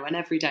you know, an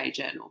everyday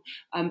journal.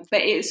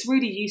 But it's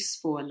really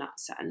useful in that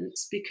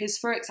sense because,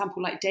 for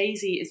example, like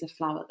daisy is a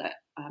flower that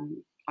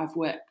I've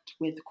worked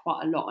with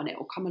quite a lot, and it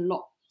will come a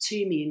lot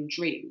to me in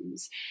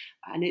dreams.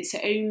 And it's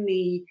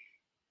only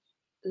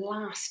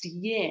last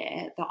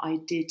year that I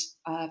did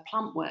a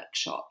plant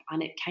workshop,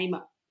 and it came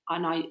up,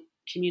 and I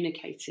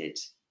communicated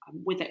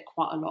with it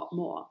quite a lot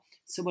more.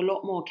 So a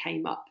lot more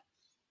came up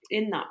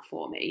in that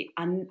for me,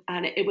 and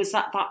it was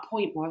at that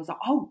point where I was like,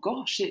 oh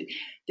gosh,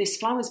 this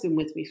flower's been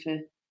with me for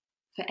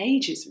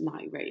ages now,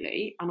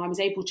 really. And I was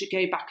able to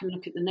go back and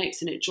look at the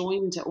notes, and it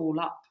joined it all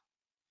up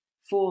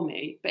for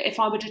me. But if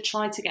I would have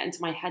tried to get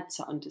into my head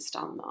to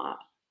understand that,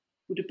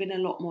 it would have been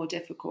a lot more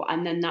difficult.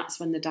 And then that's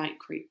when the doubt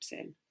creeps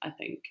in, I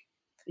think,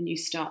 and you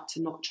start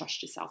to not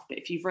trust yourself. But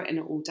if you've written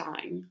it all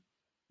down,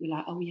 you're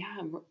like, oh yeah,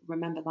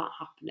 remember that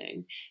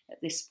happening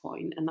at this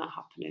point and that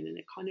happening, and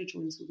it kind of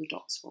joins all the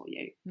dots for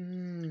you.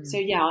 So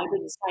yeah, I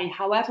would say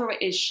however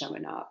it is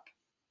showing up.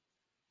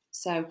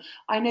 So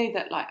I know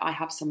that like I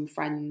have some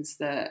friends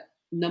that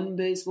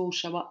numbers will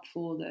show up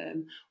for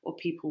them, or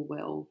people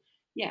will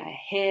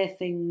hear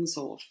things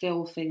or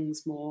feel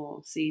things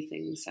more, see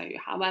things. So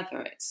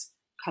however it's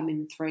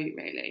coming through,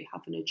 really,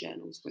 having a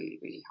journal is really,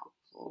 really helpful.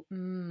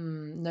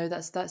 No,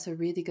 that's a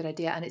really good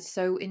idea, and it's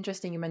so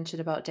interesting you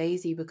mentioned about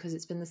daisy, because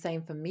it's been the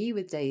same for me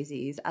with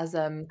daisies as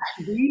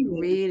Really?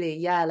 really,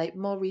 yeah, like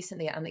more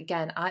recently. And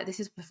again, this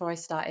is before I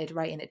started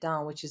writing it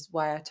down, which is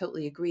why I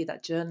totally agree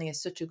that journaling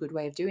is such a good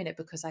way of doing it,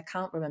 because I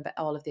can't remember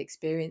all of the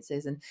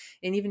experiences, and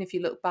even if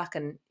you look back,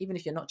 and even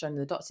if you're not joining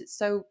the dots,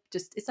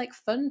 it's like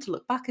fun to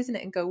look back, isn't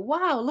it, and go,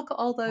 wow, look at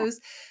all those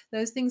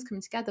things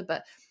coming together.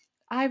 But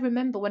I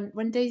remember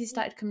when Daisy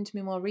started coming to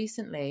me more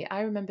recently,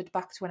 I remembered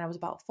back to when I was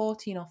about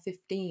 14 or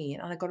 15,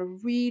 and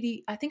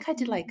I think I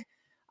did like,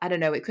 I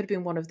don't know, it could have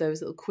been one of those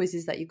little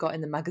quizzes that you got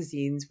in the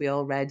magazines we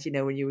all read,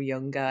 when you were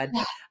younger.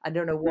 I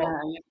don't know what,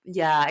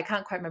 yeah, I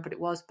can't quite remember what it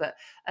was, but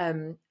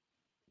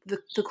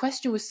the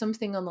question was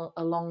something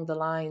along the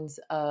lines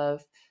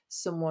of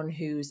someone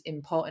who's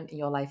important in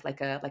your life, like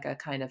a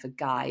kind of a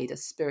guide, a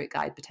spirit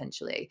guide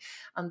potentially.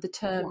 And the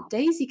term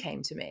daisy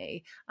came to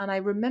me, and I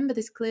remember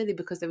this clearly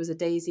because there was a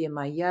daisy in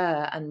my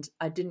year, and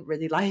I didn't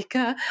really like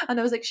her, and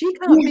I was like, she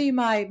can't be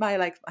my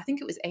like, I think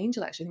it was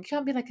angel, actually. I think she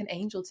can't be like an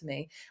angel to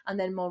me. And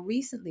then more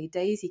recently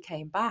daisy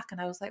came back, and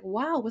I was like,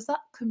 wow, was that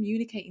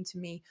communicating to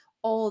me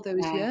all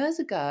those years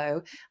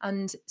ago?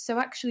 And so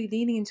actually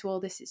leaning into all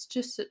this, it's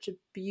just such a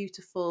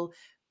beautiful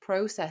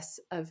process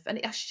and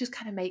it actually just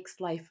kind of makes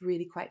life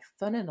really quite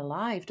fun and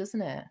alive,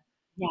 doesn't it?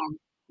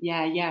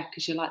 Yeah,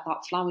 because you're like,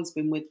 that flower's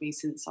been with me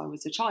since I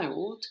was a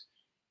child,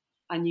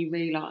 and you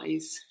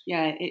realise,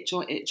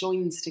 it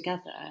joins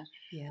together.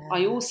 Yeah.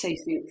 I also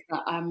think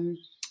that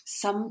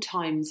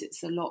sometimes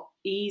it's a lot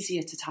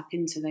easier to tap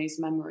into those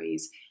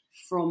memories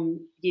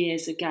from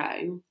years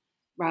ago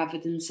rather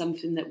than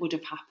something that would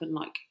have happened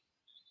like,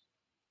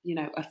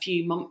 a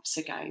few months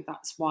ago.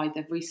 That's why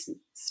the recent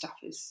stuff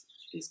is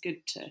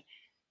good to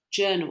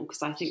journal,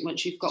 because I think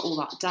once you've got all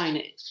that down,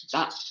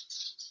 that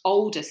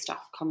older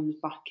stuff comes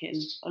back in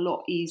a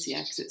lot easier,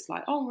 because it's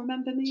like, oh,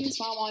 remember me as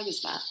well, I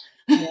was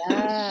there.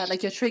 Yeah,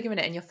 like you're triggering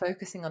it and you're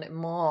focusing on it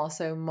more,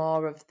 so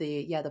more of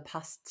the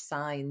past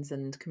signs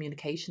and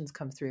communications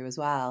come through as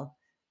well.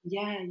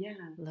 Yeah.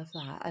 Love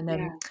that. And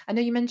I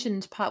know you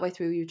mentioned partway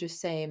through, you were just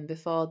saying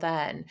before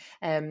then,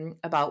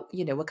 about,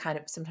 we're kind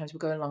of, sometimes we're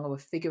going along and we're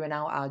figuring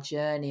out our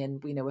journey,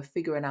 and we're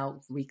figuring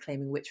out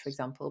reclaiming witch, for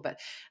example. But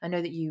I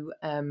know that you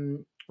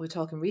were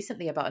talking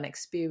recently about an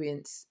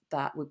experience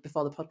that,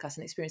 before the podcast,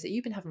 an experience that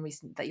you've been having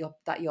recently,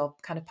 that you're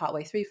kind of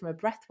partway through from a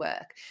breath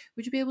work.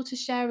 Would you be able to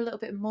share a little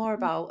bit more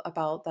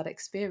about that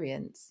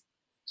experience?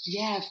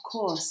 Yeah, of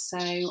course. So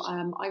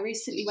I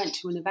recently went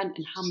to an event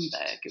in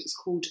Hamburg. It was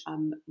called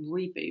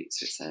Reboot.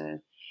 So it's a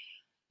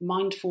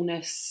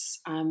mindfulness,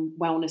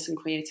 wellness and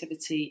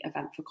creativity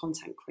event for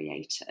content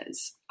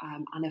creators.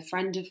 And a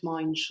friend of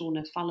mine,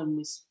 Shauna Fallon,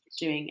 was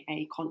doing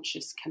a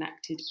conscious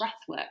connected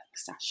breathwork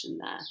session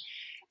there.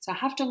 So I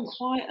have done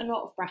quite a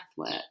lot of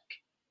breathwork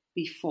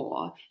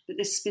before, but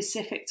this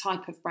specific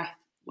type of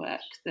breathwork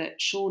that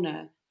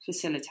Shauna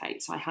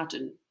facilitates, I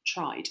hadn't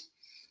tried.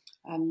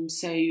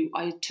 So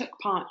I took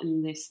part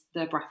in the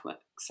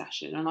breathwork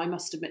session, and I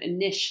must admit,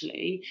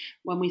 initially,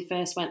 when we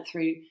first went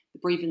through the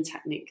breathing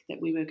technique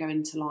that we were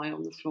going to lie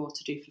on the floor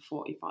to do for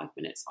 45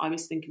 minutes, I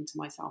was thinking to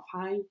myself,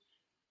 how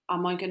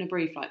am I going to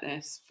breathe like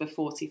this for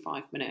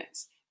 45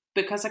 minutes?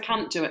 Because I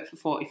can't do it for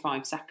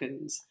 45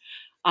 seconds.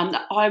 And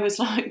I was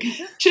like,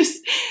 just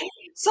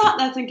sat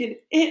there thinking,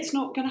 it's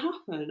not going to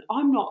happen.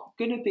 I'm not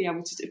going to be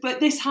able to do it.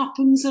 But this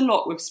happens a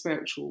lot with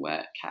spiritual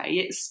work, Kay.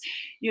 It's,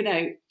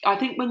 I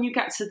think when you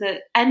get to the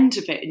end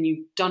of it and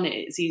you've done it,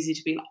 it's easy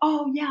to be like,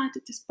 oh yeah, I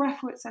did this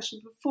breathwork session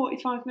for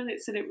 45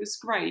 minutes and it was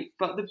great.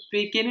 But the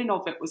beginning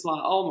of it was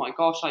like, oh my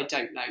gosh, I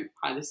don't know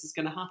how this is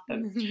going to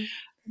happen.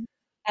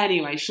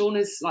 Anyway,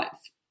 Shauna's like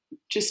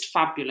just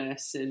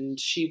fabulous. And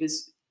she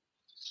was,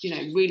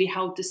 really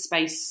held the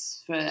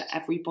space for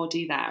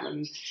everybody there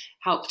and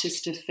helped us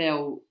to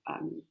feel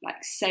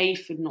like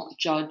safe and not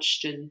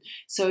judged. And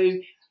so,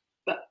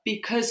 but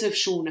because of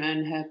Shauna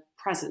and her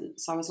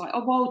presence, I was like,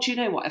 oh, well, do you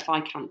know what? If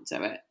I can't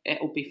do it,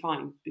 it'll be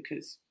fine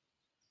because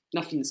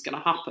nothing's going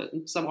to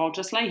happen. So I'll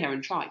just lay here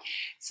and try.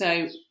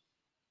 So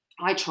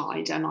I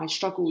tried, and I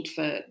struggled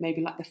for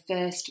maybe like the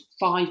first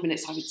 5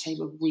 minutes, I would say,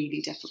 were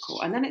really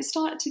difficult. And then it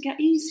started to get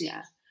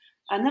easier.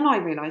 And then I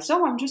realised,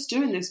 I'm just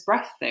doing this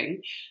breath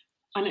thing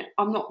and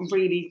I'm not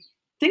really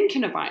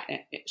thinking about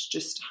it. It's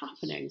just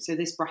happening. So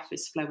this breath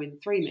is flowing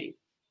through me.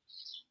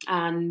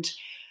 And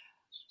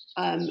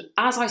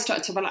as I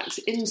started to relax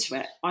into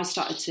it, I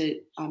started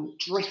to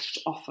drift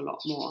off a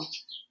lot more.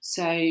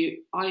 So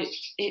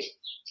it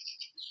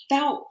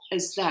felt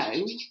as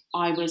though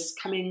I was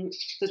coming,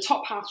 the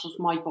top half of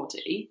my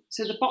body,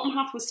 so the bottom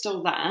half was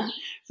still there,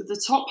 but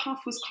the top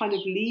half was kind of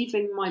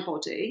leaving my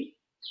body.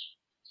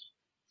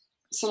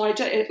 So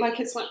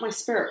it's like my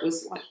spirit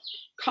was like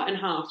cut in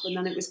half, and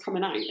then it was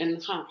coming out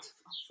in half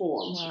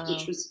form, Wow.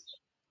 which was,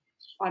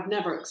 I've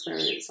never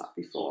experienced that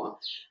before.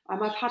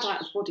 I've had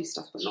out of body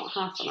stuff, but not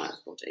half an out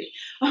of body.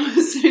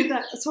 So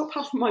that the top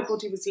half of my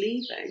body was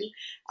leaving,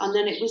 and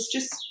then it was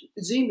just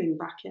zooming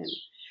back in.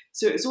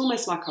 So it was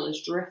almost like I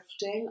was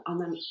drifting and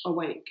then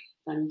awake,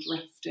 then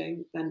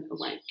drifting, then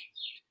awake.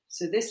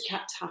 So this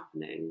kept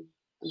happening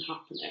and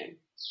happening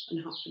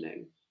and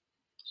happening.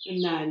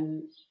 And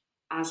then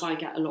as I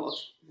get a lot of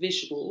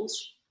visuals,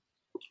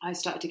 I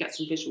started to get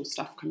some visual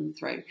stuff coming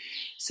through.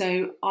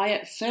 So I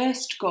at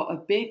first got a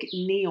big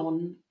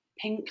neon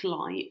pink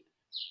light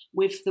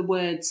with the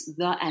words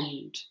 "the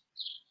end."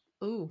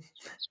 Ooh.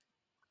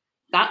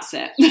 That's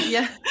it.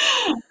 Yeah.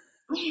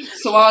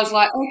 So I was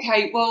like,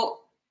 okay, well,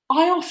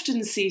 I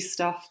often see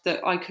stuff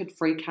that I could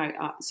freak out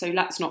at, so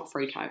let's not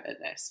freak out at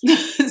this.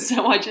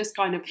 So I just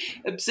kind of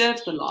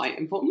observed the light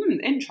and thought,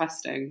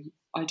 interesting.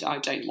 I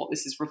don't know what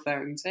this is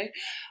referring to.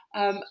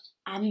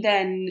 And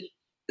then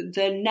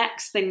the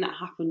next thing that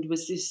happened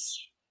was this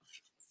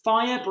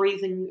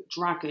fire-breathing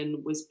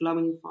dragon was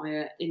blowing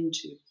fire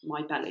into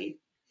my belly.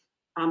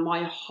 And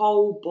my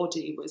whole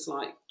body was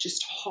like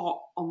just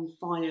hot, on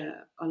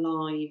fire,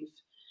 alive.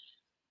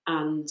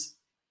 And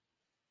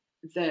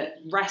the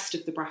rest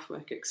of the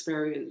breathwork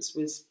experience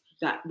was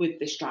that with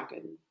this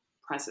dragon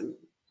present.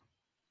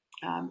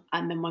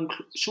 And then when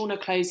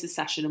Shauna closed the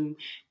session and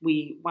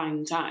we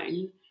wound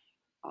down,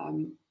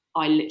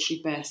 I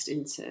literally burst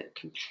into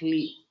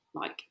complete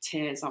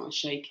tears. I was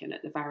shaking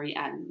at the very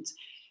end.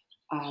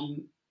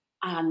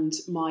 And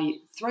my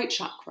throat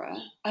chakra,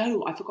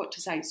 I forgot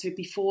to say, so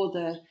before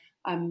the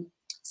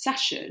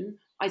session,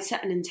 I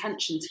set an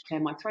intention to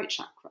clear my throat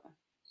chakra.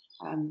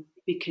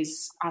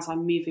 Because as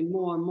I'm moving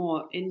more and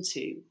more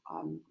into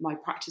my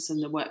practice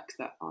and the work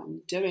that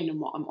I'm doing and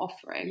what I'm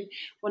offering,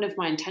 one of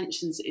my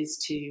intentions is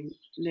to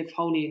live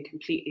wholly and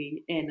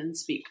completely in and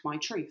speak my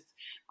truth.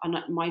 And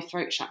my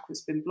throat chakra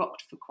has been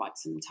blocked for quite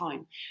some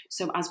time.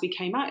 So as we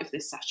came out of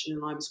this session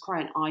and I was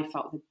crying, I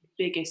felt the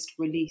biggest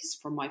release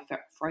from my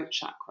throat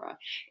chakra.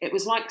 It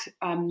was like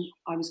I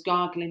was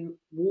gargling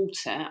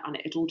water and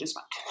it had all just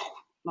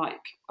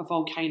like a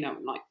volcano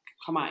and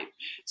come out.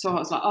 So I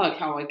was like,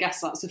 okay, well, I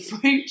guess that's the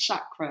throat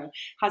chakra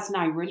has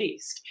now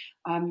released.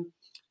 And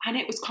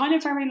it was kind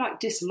of very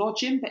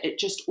dislodging, but it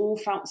just all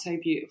felt so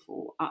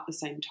beautiful at the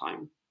same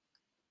time.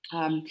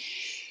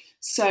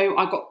 So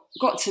I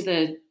got to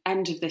the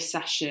end of this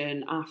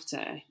session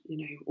after,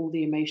 all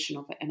the emotion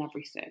of it and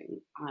everything.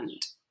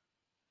 And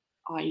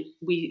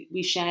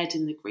we shared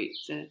in the group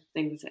the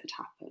things that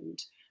had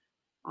happened.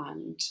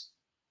 And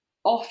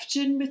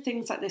often with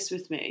things like this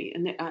with me,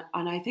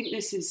 and I think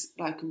this is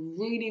a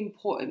really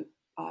important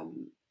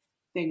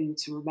thing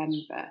to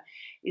remember,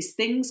 is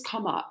things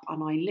come up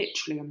and I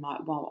literally am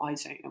like, well, I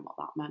don't know what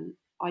that meant.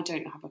 I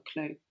don't have a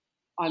clue.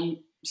 I'm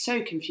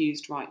so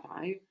confused right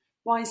now.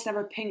 Why is there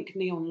a pink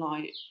neon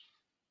light,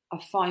 a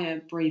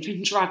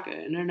fire-breathing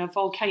dragon and a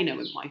volcano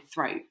in my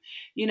throat?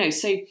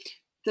 So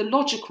the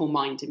logical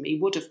mind in me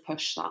would have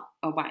pushed that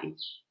away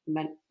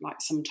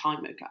some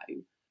time ago.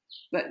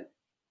 But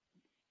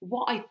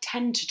what I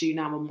tend to do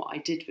now and what I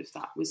did with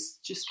that was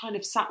just kind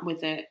of sat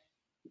with it,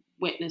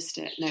 witnessed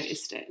it,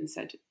 noticed it and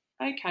said,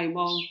 okay,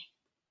 well,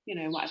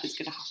 whatever's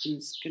going to happen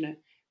is going to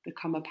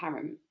become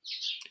apparent.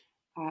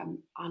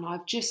 And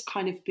I've just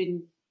kind of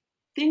been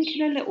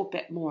thinking a little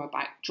bit more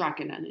about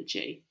dragon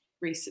energy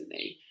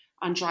recently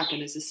and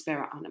dragon as a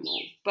spirit animal.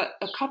 But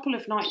a couple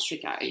of nights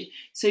ago,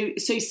 so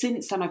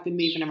since then I've been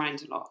moving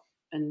around a lot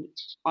and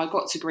I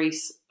got to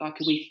Greece a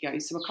week ago.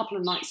 So a couple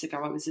of nights ago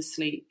I was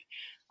asleep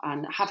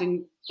and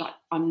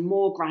I'm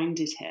more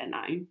grounded here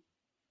now.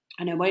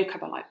 And I woke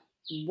up at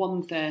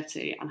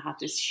 1:30 and had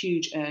this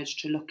huge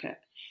urge to look at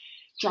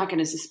dragon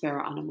as a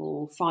spirit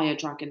animal, fire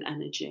dragon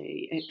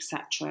energy,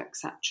 etc.,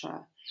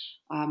 etc.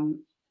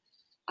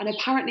 And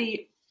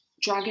apparently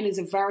dragon is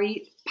a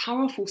very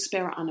powerful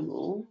spirit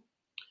animal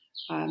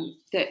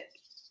that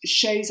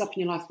shows up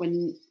in your life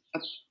when a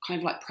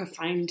kind of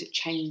profound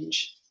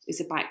change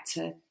is about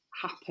to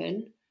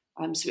happen.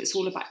 So it's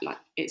all about, like,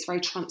 it's very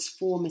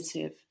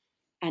transformative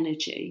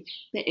energy,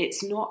 but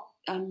it's not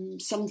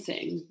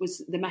something,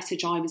 was the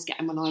message I was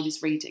getting when I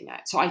was reading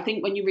it. So I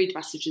think when you read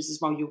messages as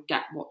well, you'll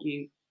get what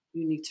you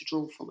need to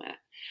draw from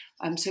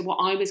it. So what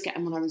I was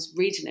getting when I was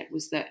reading it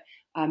was that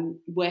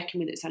working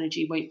with its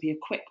energy won't be a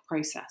quick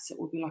process. It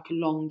will be like a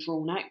long,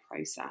 drawn out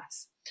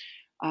process.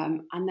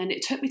 And then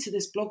it took me to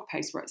this blog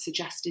post where it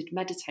suggested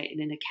meditating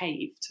in a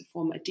cave to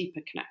form a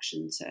deeper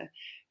connection to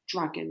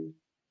dragon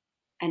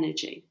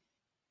energy.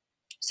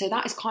 So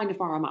that is kind of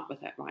where I'm at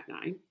with it right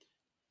now.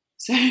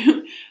 So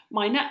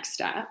my next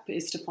step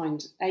is to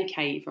find a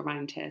cave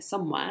around here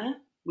somewhere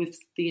with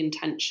the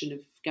intention of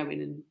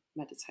going and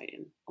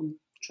meditating on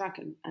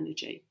dragon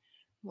energy.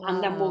 Wow.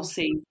 And then we'll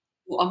see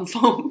what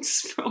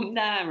unfolds from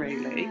there,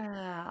 really.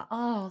 Yeah.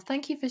 Oh,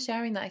 thank you for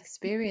sharing that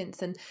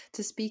experience and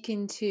to speak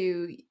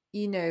into,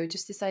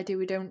 just this idea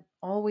we don't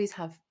always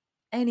have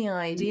any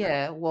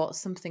idea what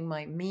something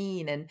might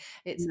mean. And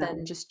it's No,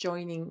 then just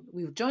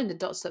we've joined the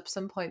dots at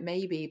some point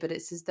maybe, but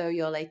it's as though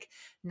you're like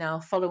now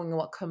following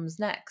what comes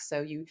next.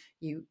 So you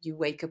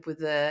wake up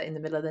in the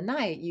middle of the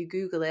night, you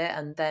Google it,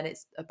 and then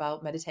it's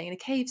about meditating in a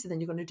cave. So then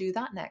you're going to do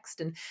that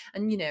next. And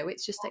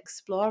it's just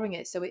exploring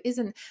it. So it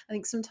isn't, I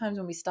think sometimes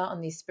when we start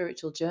on these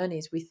spiritual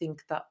journeys, we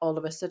think that all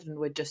of a sudden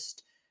we're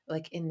just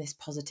like in this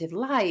positive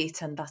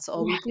light and that's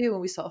all yeah, we do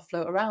and we sort of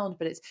float around.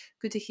 But it's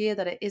good to hear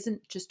that it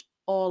isn't just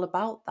all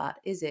about that,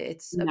 is it?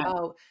 It's no,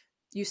 about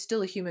you're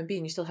still a human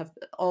being, you still have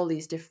all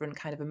these different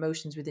kind of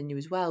emotions within you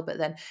as well. But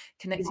then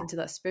connecting yeah. to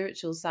that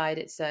spiritual side,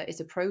 it's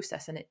a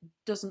process, and it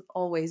doesn't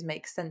always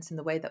make sense in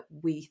the way that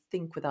we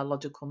think with our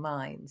logical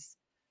minds.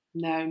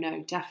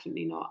 No,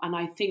 definitely not. And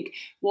I think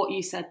what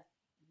you said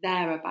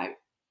there about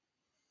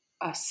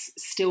us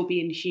still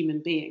being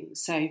human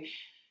beings. So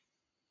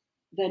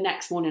the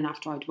next morning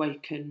after I'd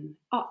woken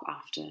up,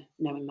 after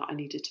knowing that I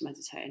needed to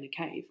meditate in a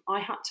cave, I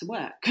had to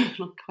work.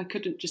 Like, I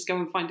couldn't just go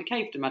and find a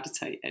cave to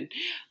meditate in.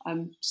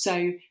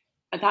 So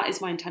that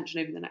is my intention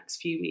over the next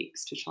few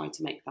weeks, to try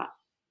to make that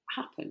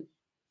happen.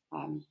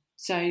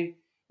 So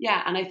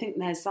yeah, and I think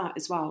there's that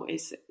as well.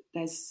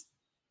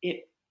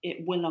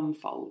 It will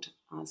unfold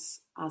as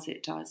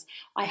it does.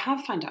 I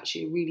have found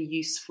actually a really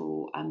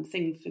useful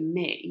thing for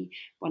me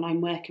when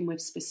I'm working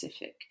with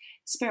specific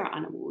spirit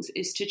animals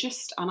is to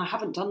just, and I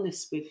haven't done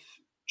this with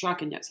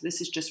dragon yet, so this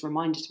has just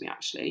reminded me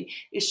actually,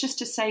 it's just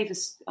to save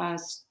a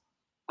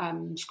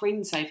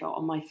screensaver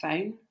on my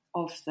phone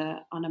of the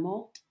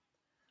animal,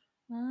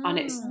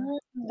 and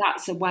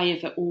that's a way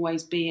of it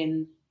always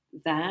being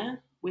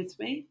there with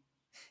me.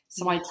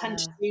 So I tend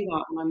to Yeah. do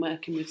that when I'm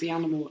working with the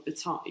animal at the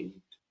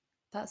time.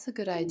 That's a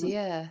good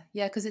idea.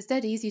 Yeah, because it's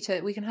dead easy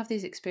we can have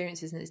these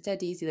experiences, and it's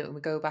dead easy that when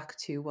we go back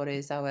to what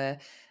is our,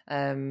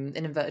 in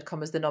inverted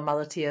commas, the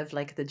normality of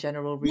like the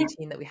general Yeah,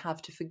 routine that we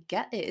have, to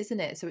forget it, isn't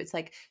it? So it's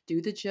like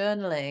do the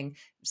journaling,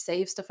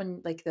 save stuff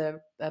on like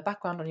the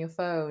background on your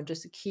phone,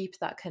 just to keep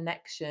that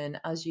connection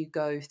as you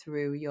go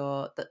through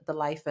the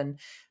life. And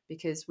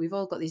because we've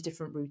all got these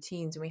different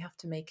routines, and we have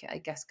to make it, I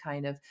guess,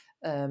 kind of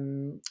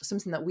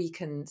something that we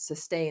can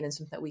sustain and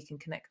something that we can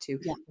connect to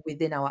yeah,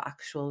 within our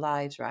actual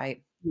lives,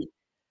 right?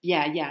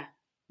 yeah.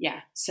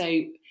 So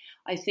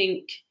I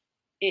think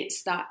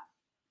it's that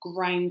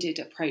grounded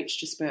approach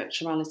to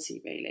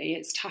spirituality, really.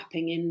 It's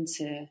tapping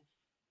into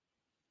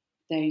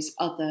those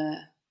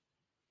other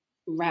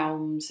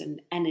realms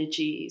and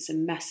energies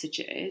and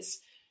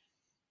messages.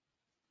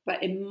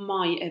 But in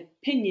my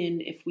opinion,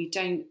 if we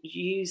don't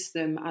use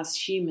them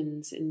as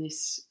humans in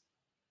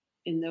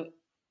the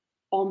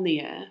on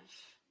the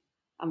earth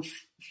and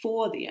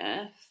for the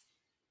earth,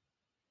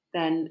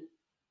 then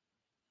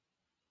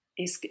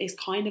it's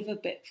kind of a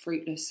bit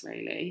fruitless,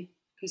 really,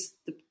 because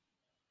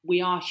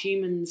we are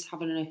humans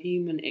having a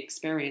human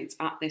experience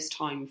at this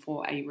time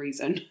for a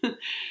reason.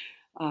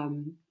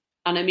 And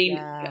I mean,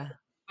 Yeah.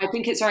 I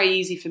think it's very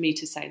easy for me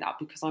to say that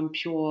because I'm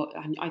pure,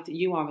 and I think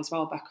you are as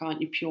well, Becca,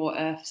 aren't you? Pure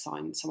earth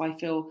sign. So I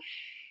feel,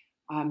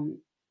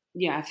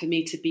 yeah, for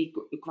me to be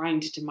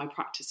grounded in my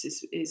practice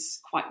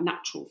is quite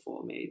natural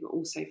for me, but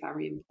also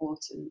very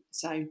important.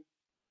 So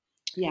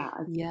yeah,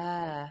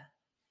 Yeah.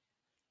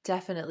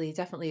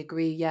 Definitely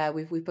agree. Yeah,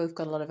 we've both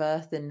got a lot of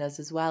earth in us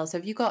as well. So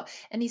have you got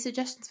any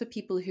suggestions for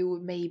people who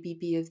would maybe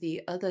be of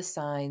the other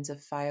signs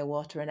of fire,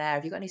 water, and air?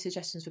 Have you got any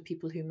suggestions for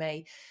people who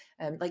may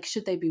like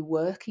should they be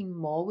working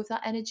more with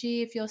that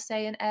energy if you're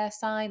say an air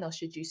sign, or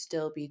should you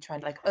still be trying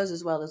to, like us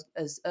as well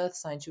as earth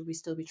signs, should we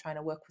still be trying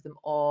to work with them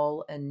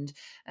all and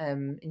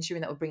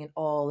ensuring that we're bringing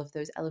all of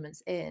those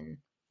elements in?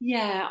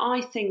 yeah,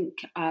 I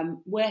think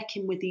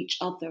working with each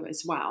other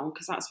as well,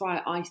 because that's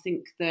why I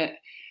think that.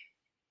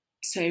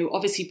 So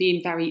obviously,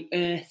 being very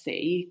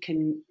earthy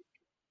can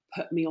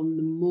put me on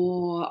the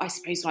more, I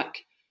suppose,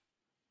 like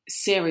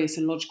serious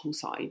and logical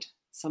side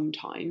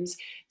sometimes.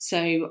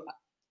 So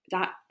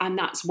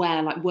that's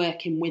where like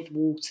working with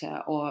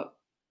water or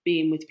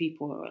being with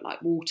people who are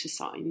like water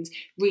signs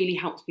really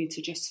helps me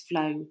to just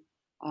flow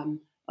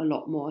a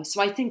lot more.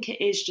 So I think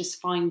it is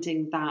just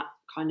finding that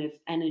kind of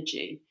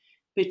energy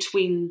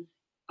between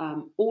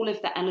all of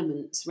the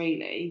elements,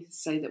 really,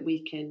 so that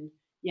we can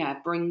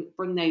bring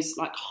those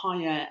like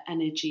higher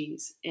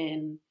energies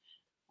in,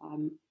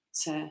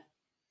 to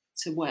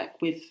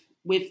work with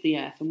the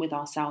earth and with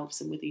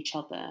ourselves and with each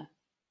other.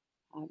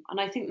 And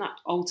I think that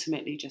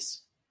ultimately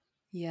just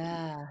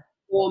Yeah.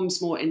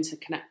 forms more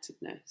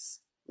interconnectedness,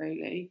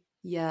 really.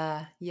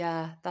 Yeah,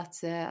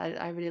 that's it.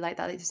 I really like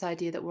that. Like this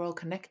idea that we're all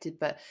connected,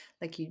 but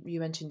like you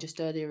mentioned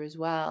just earlier as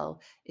well,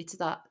 it's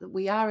that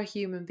we are a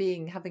human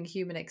being having a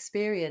human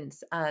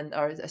experience and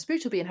or a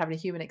spiritual being having a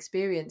human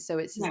experience. So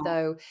it's as Yeah,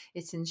 though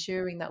it's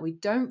ensuring that we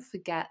don't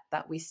forget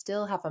that we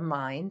still have a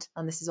mind,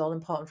 and this is all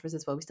important for us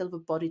as well. We still have a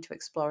body to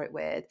explore it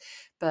with,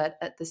 but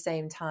at the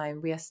same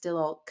time, we are still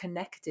all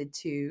connected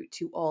to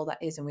all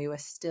that is, and we are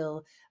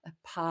still a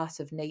part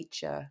of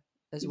nature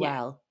as yeah,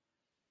 well.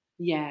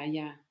 yeah,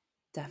 yeah,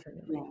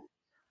 Definitely. yeah.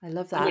 I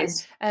love And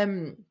that.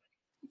 And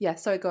yeah,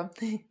 sorry, go on.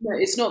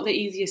 it's not the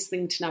easiest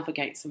thing to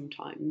navigate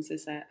sometimes,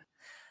 is it?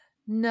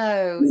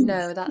 No,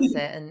 no, that's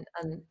it.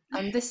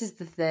 And this is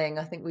the thing.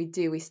 I think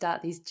we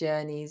start these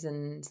journeys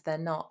and they're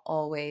not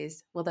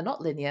always, well, they're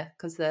not linear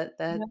because they're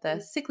No,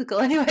 cyclical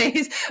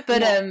anyways.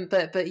 But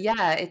yeah, but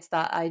yeah, it's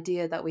that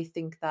idea that we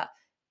think that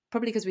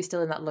probably because we're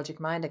still in that logic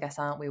mind, I guess,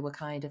 aren't we? We're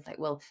kind of like,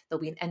 well,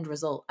 there'll be an end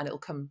result and it'll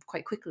come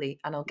quite quickly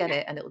and I'll get yeah,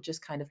 it and it'll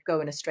just kind of go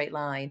in a straight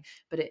line.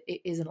 But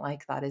it isn't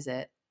like that, is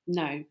it?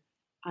 no.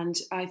 And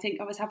I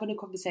think I was having a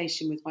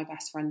conversation with my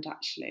best friend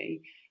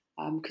actually,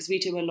 because we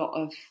do a lot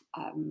of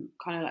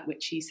kind of like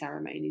witchy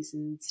ceremonies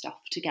and stuff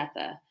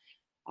together.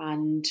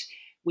 And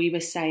we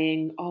were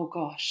saying, oh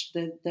gosh,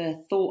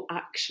 the thought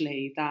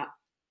actually that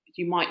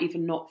you might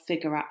even not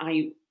figure it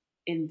out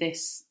in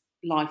this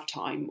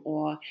lifetime,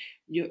 or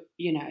you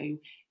know,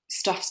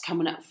 stuff's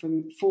coming up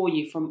for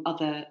you from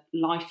other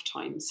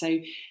lifetimes. So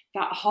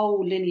that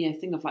whole linear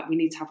thing of like we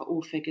need to have it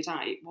all figured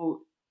out. Well,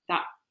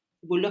 that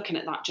we're looking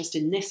at that just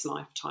in this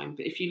lifetime,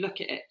 but if you look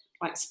at it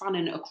like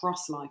spanning it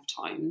across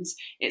lifetimes,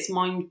 it's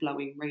mind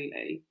blowing,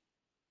 really.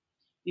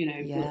 You know,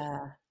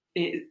 Yeah.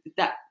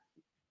 that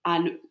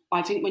and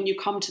I think when you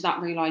come to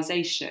that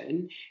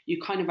realization,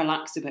 you kind of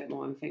relax a bit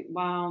more and think,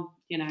 well,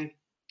 you know,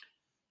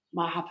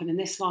 might happen in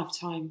this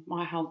lifetime,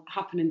 might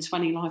happen in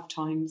 20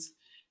 lifetimes.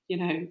 You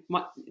know,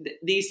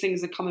 these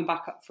things are coming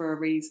back up for a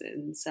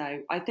reason.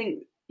 So I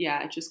think,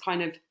 yeah, just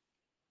kind of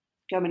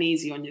going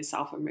easy on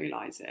yourself and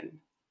realizing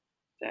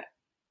that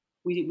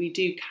we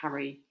do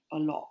carry a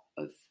lot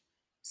of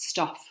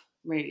stuff,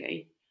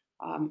 really.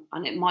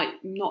 And it might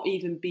not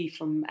even be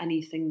from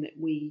anything that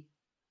we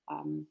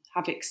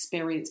have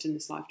experienced in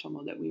this lifetime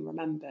or that we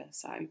remember.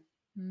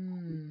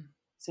 Mm.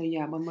 So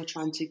yeah, when we're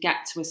trying to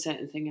get to a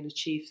certain thing and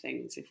achieve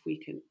things, if we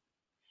can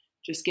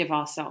just give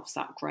ourselves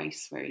that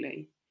grace,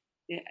 really,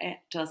 it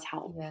does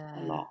help a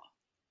Yeah. lot.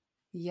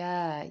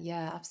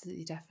 Yeah,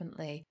 absolutely,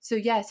 definitely. So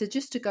yeah, so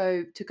just to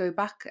go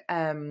back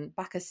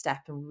a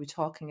step, and we were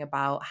talking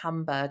about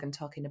Hamburg and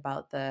talking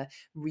about the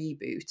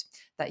reboot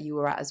that you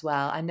were at as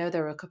well. I know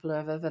there were a couple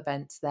of other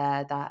events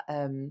there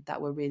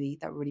that were really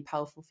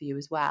powerful for you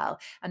as well.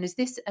 And is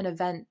this an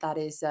event that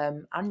is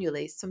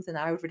annually? Something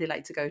I would really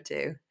like to go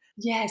to.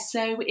 Yeah,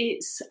 so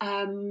it's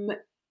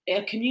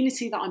a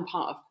community that I'm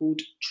part of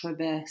called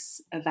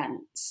Traverse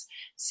Events.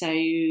 So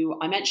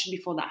I mentioned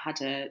before that I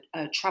had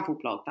a travel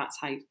blog. That's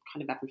how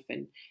kind of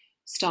everything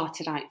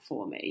started out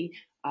for me.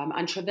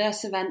 And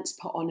Traverse Events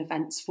put on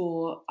events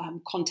for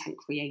content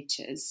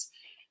creators.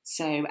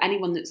 So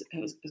anyone has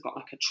got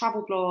like a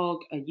travel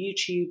blog, a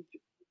YouTube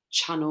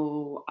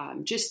channel,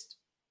 just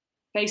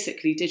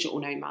basically digital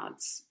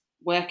nomads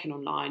working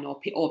online, or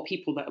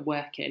people that are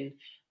working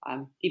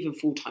even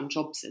full-time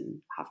jobs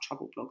and have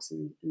travel blogs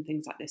and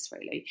things like this,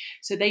 really.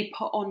 So they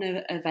put on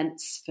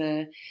events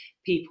for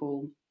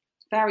people,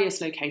 various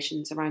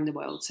locations around the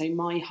world. So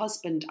my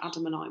husband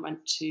Adam and I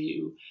went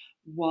to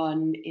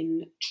one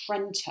in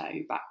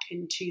Trento back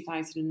in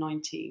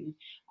 2019,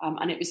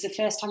 and it was the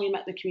first time we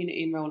met the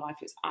community in real life.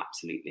 It's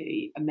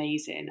absolutely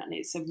amazing, and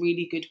it's a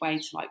really good way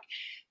to like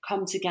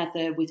come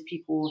together with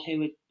people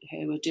who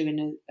are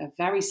doing a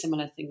very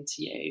similar thing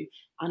to you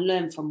and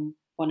learn from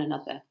one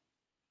another.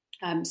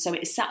 So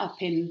it's set up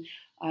in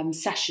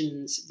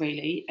sessions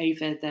really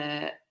over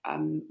the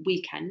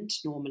weekend.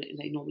 Normally,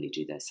 they normally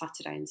do the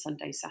Saturday and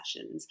Sunday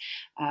sessions,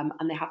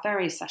 and they have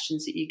various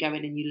sessions that you go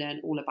in and you learn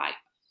all about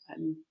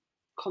um,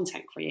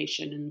 content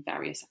creation and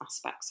various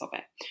aspects of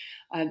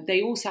it.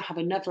 They also have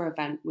another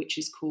event which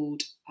is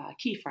called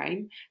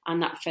Keyframe,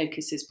 and that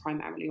focuses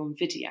primarily on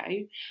video.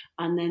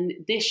 And then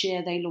this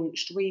year they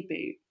launched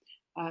Reboot,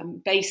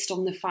 based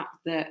on the fact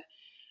that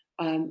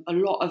a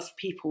lot of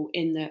people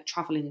in the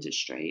travel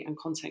industry and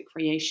content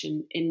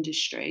creation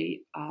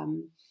industry,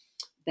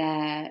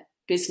 their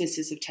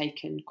businesses have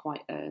taken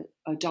quite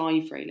a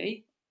dive,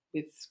 really,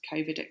 with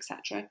COVID,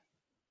 etc.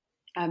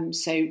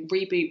 So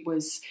Reboot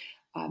was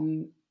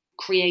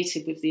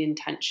created with the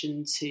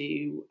intention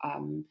to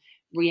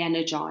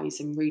re-energize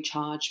and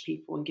recharge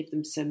people and give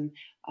them some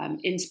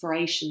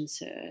inspiration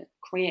to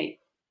create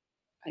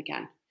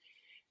again.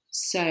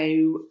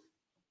 So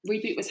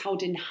Reboot was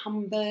held in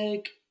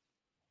Hamburg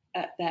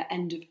at the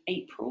end of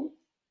April.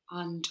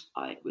 and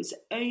it was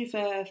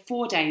over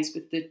 4 days,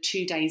 with the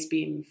 2 days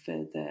being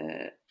for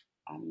the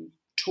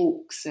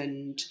talks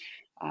and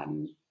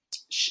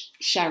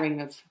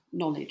sharing of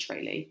knowledge,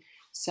 really.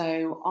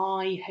 So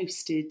I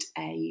hosted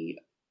a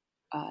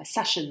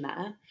session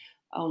there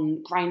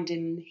on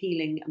grounding,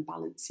 healing, and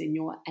balancing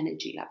your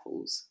energy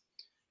levels.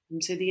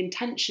 And so the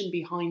intention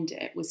behind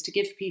it was to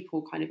give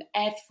people kind of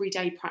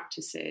everyday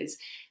practices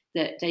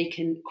that they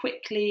can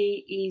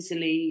quickly,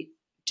 easily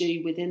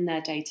do within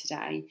their day to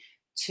day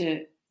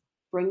to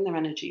bring their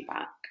energy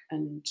back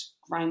and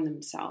ground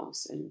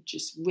themselves and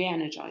just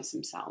re-energize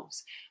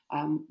themselves,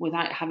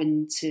 without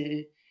having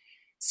to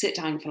sit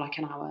down for like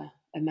an hour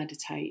and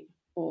meditate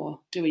or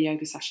do a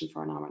yoga session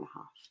for an hour and a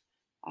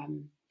half.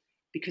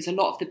 Because a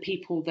lot of the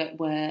people that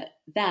were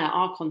there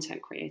are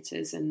content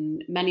creators,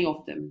 and many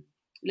of them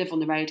live on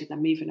the road and they're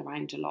moving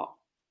around a lot.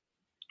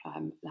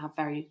 They have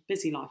very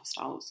busy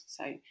lifestyles,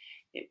 so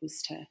it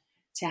was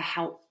to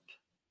help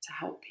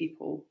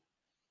people,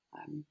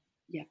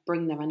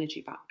 bring their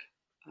energy back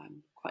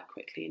quite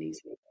quickly and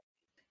easily.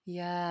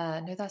 Yeah,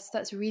 no,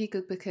 that's really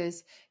good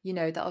because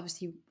that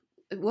obviously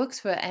it works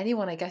for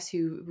anyone, I guess,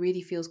 who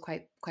really feels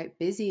quite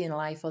busy in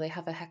life or they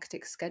have a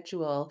hectic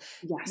schedule.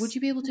 Would Yes,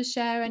 you be able to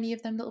share any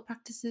of them little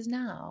practices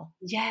now?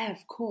 yeah,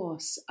 of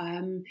course.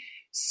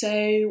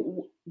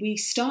 So we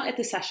started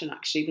the session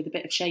actually with a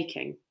bit of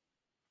shaking.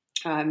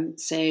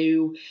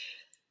 So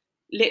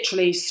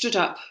literally stood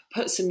up,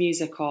 put some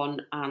music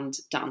on, and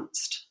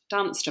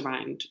danced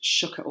around,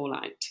 shook it all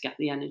out to get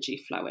the energy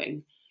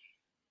flowing.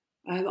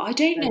 I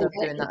don't I know. love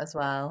doing that as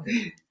well.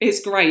 It's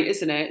great,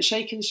 isn't it?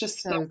 Shaking's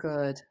just So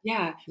good.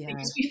 yeah, Yeah.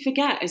 because we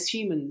forget as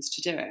humans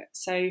to do it.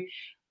 So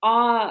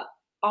our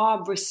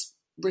our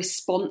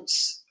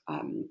response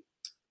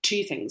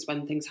to things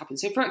when things happen.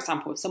 So, for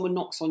example, if someone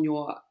knocks on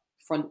your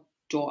front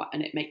door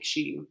and it makes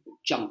you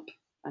jump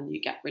and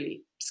you get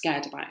really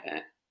scared about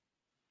it,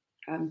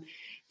 um,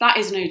 that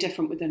is no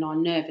different within our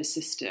nervous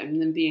system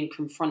than being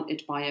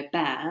confronted by a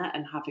bear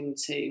and having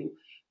to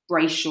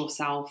brace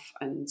yourself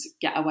and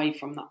get away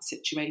from that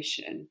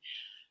situation.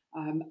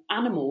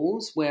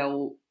 Animals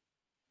will,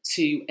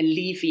 to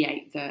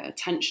alleviate the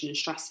tension and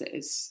stress that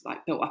is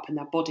like built up in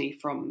their body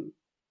from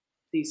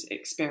these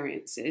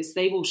experiences,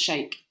 they will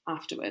shake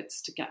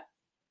afterwards to get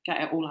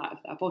it all out of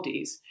their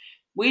bodies.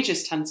 We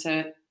just tend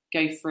to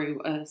go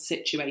through a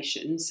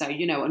situation, so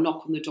a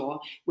knock on the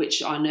door,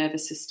 which our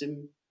nervous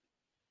system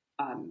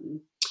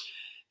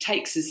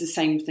takes as the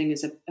same thing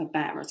as a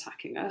bear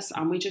attacking us,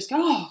 and we just go,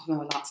 oh,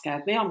 well, that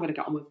scared me, I'm going to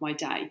get on with my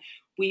day.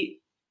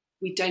 We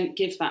don't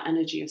give that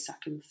energy a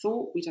second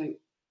thought. We don't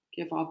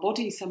give our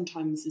body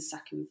sometimes a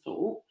second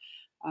thought.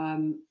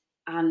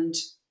 And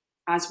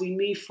as we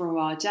move through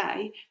our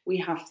day, we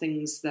have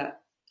things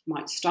that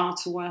might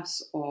startle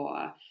us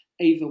or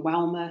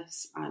overwhelm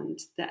us, and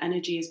the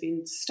energy has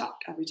been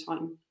stuck every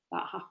time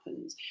that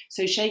happens.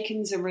 So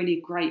shaking's a really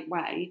great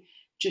way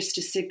just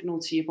to signal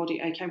to your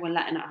body, okay, we're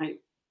letting it out.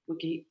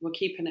 We're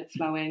keeping it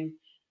flowing.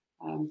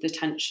 The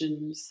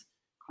tension's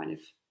kind of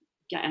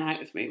getting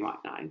out of me right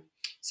now.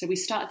 So we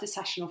started the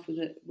session off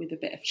with a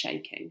bit of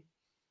shaking.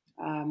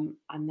 And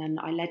then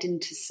I led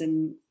into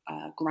some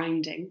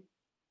grounding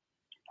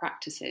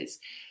practices.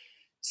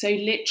 So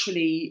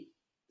literally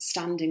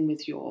standing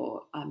with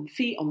your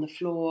feet on the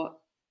floor.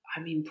 I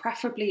mean,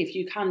 preferably if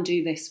you can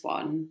do this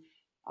one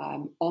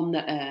on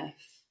the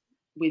earth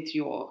with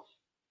your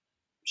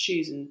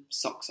shoes and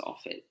socks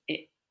off,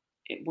 it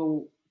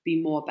will be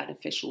more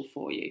beneficial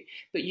for you.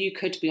 But you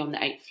could be on the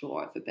 8th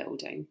floor of a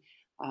building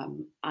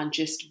and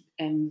just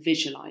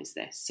visualize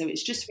this. So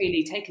it's just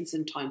really taking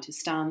some time to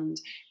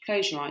stand,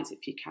 close your eyes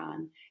if you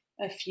can,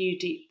 a few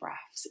deep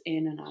breaths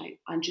in and out,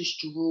 and just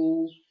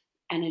draw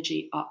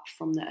energy up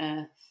from the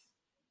earth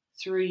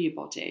through your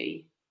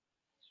body.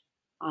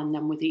 And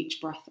then with each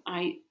breath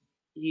out,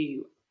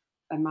 you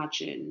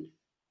imagine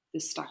the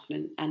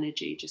stagnant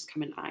energy just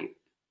coming out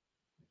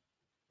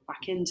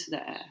back into the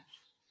earth.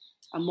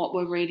 And what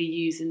we're really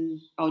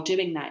using or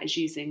doing that is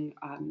using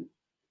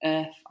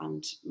Earth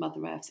and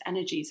Mother Earth's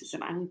energies as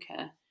an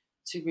anchor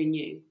to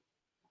renew.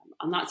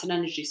 And that's an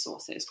energy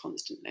source that is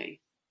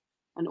constantly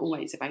and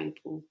always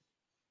available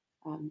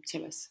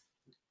to us.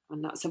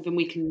 And that's something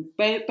we can,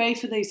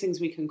 both of those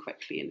things we can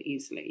quickly and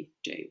easily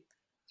do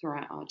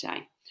throughout our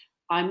day.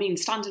 I mean,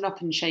 standing up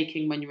and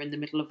shaking when you're in the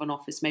middle of an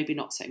office, maybe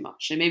not so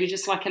much. So maybe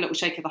just like a little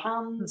shake of the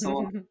hands,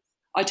 or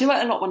I do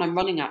it a lot when I'm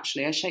running,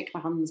 actually. I shake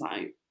my hands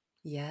out.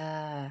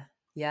 Yeah.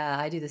 Yeah,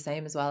 I do the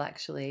same as well,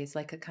 actually. It's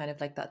like a kind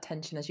of like that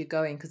tension as you're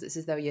going, because it's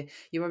as though you're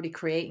already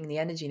creating the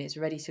energy and it's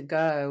ready to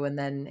go. And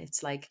then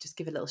it's like just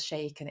give it a little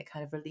shake and it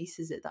kind of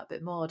releases it that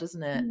bit more,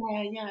 doesn't it?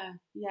 Yeah,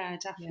 Yeah.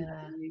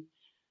 definitely.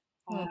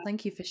 Well,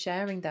 thank you for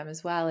sharing them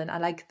as well. And I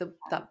like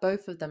that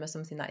both of them are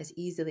something that is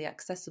easily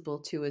accessible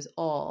to us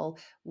all,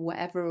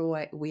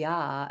 wherever we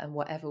are and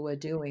whatever we're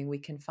doing. We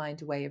can find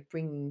a way of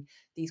bringing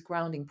these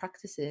grounding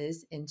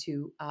practices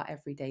into our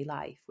everyday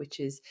life,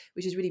 which is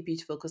really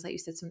beautiful. Because, like you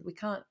said, we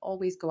can't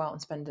always go out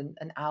and spend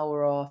an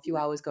hour or a few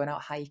hours going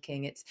out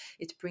hiking. It's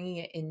bringing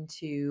it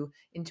into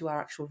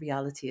our actual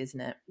reality, isn't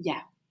it?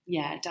 Yeah,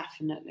 Yeah,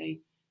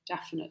 definitely.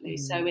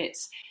 So Mm.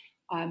 it's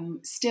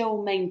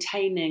still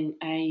maintaining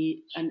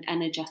an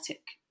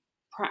energetic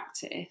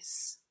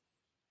practice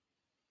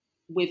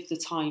with the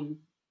time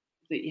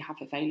that you have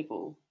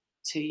available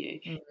to you.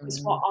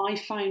 Because what Mm. I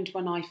found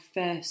when I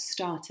first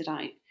started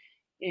out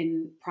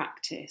in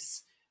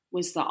practice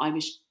was that I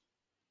was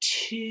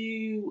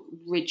too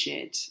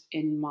rigid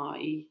in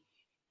my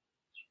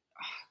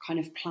kind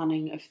of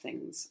planning of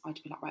things.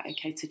 I'd be like, right,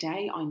 okay,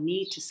 today I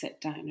need to sit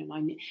down,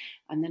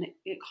 and then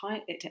it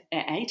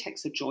A,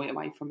 takes the joy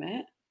away from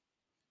it.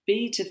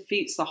 B,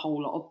 defeats the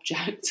whole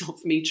object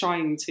of me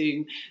trying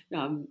to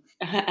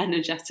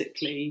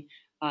energetically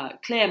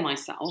clear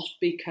myself,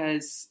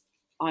 because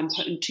I'm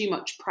putting too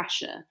much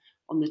pressure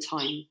on the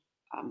time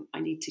I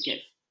need to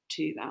give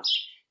to that.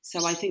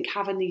 So I think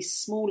having these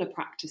smaller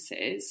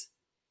practices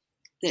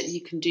that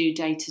you can do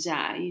day to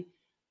day,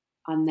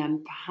 and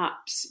then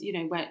perhaps,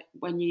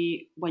 when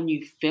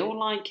you feel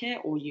like it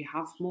or you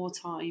have more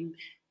time,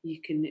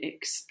 you can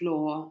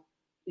explore,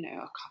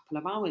 a couple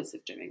of hours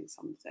of doing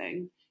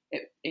something.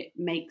 It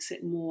makes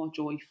it more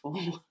joyful,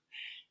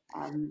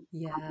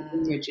 rather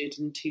than Yeah. rigid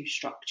and too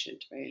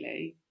structured,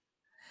 really.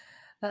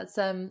 That's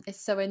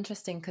it's so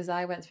interesting because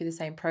I went through the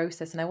same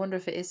process, and I wonder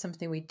if it is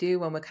something we do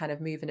when we're kind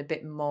of moving a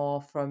bit more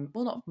from,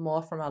 well, not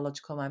more from our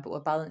logical mind, but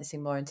we're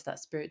balancing more into that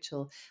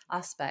spiritual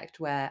aspect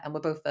where, and we're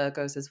both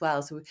Virgos as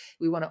well, so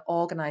we want to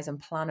organize and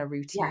plan a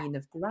Yeah, routine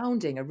of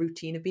grounding, a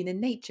routine of being in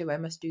nature where I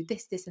must do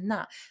this, this, and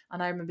that.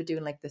 And I remember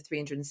doing like the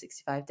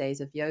 365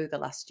 days of yoga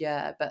last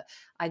year, but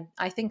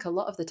I think a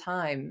lot of the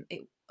time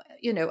it,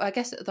 I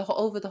guess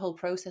over the whole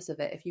process of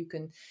it,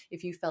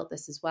 if you felt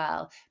this as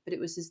well, but it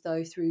was as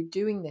though through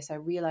doing this, I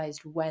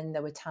realized when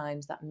there were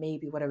times that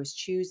maybe what I was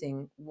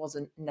choosing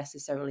wasn't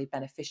necessarily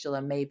beneficial.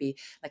 And maybe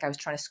like I was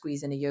trying to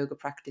squeeze in a yoga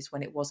practice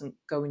when it wasn't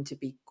going to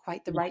be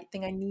quite the yeah, right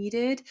thing I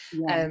needed.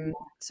 yeah,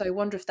 So I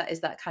wonder if that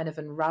is that kind of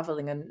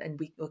unraveling, and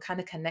we're kind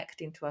of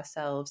connecting to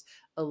ourselves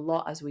a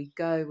lot as we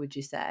go, would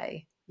you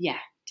say? yeah,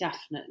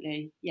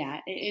 definitely. Yeah,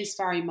 it is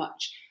very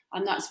much.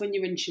 And that's when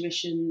your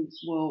intuition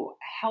will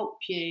help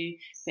you,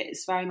 but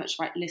it's very much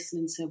like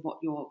listening to what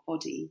your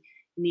body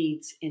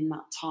needs in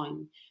that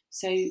time.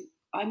 So,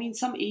 I mean,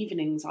 some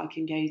evenings I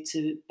can go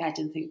to bed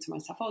and think to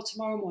myself, oh,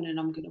 tomorrow morning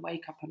I'm going to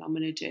wake up and I'm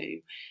going to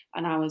do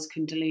an hour's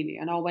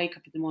Kundalini. And I'll wake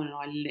up in the morning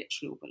and I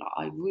literally will be like,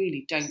 I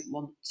really don't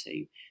want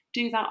to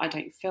do that. I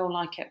don't feel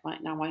like it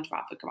right now. I'd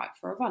rather go out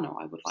for a run, or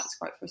I would like to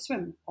go out for a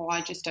swim, or I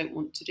just don't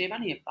want to do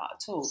any of that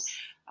at all.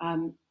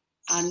 Um,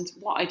 and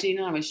what I do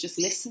now is just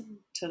listen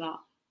to that.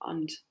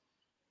 And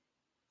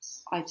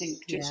I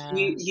think just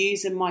Yeah.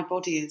 using my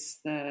body as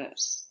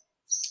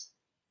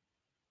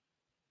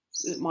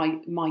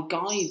my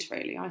guide,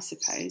 really, I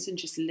suppose, and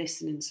just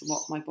listening to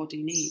what my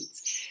body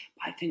needs.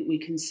 But I think we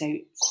can so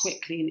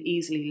quickly and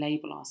easily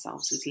label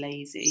ourselves as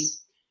lazy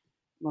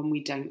when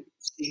we don't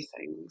do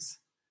things.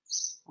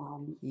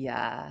 Um,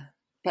 Yeah.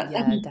 but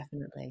Yeah,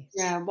 definitely.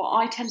 yeah, what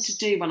I tend to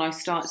do when I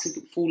start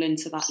to fall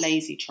into that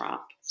lazy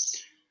trap,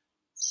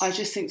 I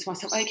just think to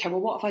myself, okay, well,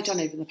 what have I done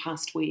over the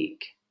past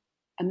week?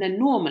 And then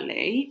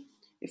normally,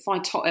 if I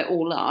tot it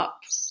all up,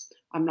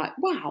 I'm like,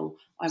 wow,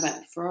 I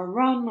went for a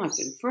run, I've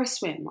been for a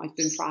swim, I've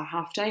been for a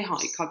half day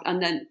hike.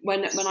 And then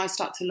when I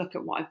start to look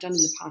at what I've done in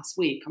the past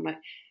week, I'm like,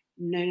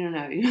 no,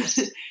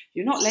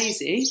 you're not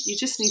lazy. You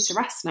just need to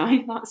rest now.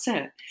 That's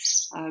it.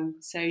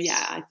 So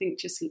yeah, I think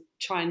just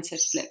trying to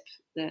flip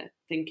the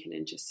thinking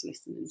and just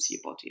listening to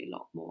your body a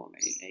lot more,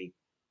 really.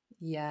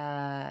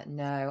 Yeah,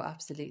 no,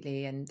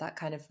 absolutely. And that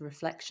kind of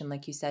reflection,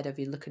 like you said, of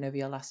you looking over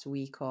your last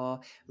week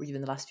or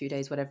even the last few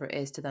days, whatever it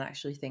is, to then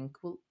actually think,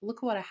 well, look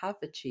at what I have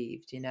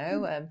achieved,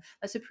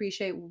 let's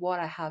appreciate what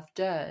I have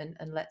done,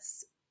 and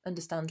let's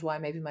understand why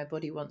maybe my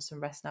body wants some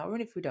rest now. Or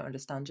if we don't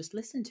understand, just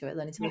listen to it,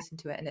 learning to Yeah, listen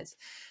to it. And it's,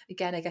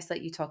 again, I guess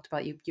like you talked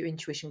about, your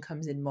intuition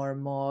comes in more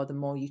and more, the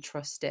more you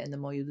trust it and the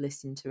more you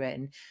listen to it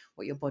and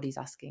what your body's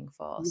asking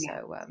for. yeah.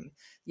 So,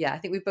 yeah, I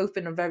think we've both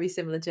been on very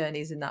similar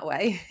journeys in that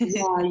way.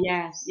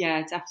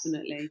 Yeah,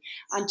 definitely.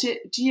 And do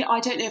you? I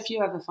don't know if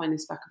you ever find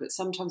this, Becca, but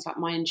sometimes like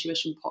my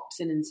intuition pops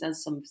in and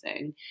says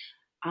something,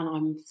 and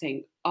I'm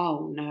think,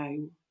 oh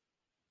no,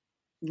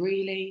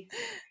 really,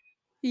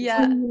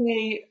 Yeah.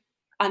 really,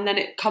 and then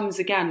it comes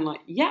again,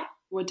 like, yeah,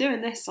 we're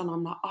doing this, and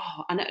I'm like,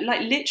 oh, and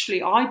like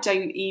literally, I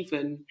don't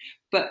even.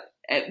 But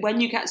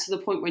when you get to the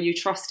point when you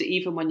trust it,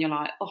 even when you're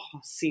like, oh,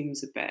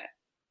 seems a bit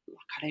like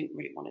I don't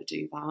really want to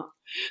do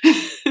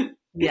that.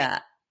 Yeah,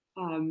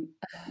 um,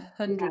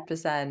 yeah,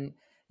 100%.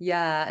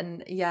 Yeah,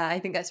 and yeah, I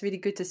think that's really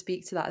good to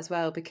speak to that as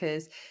well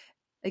because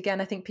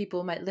again, I think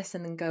people might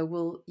listen and go,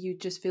 "Well, you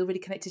just feel really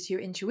connected to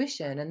your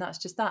intuition, and that's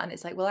just that." And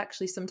it's like, well,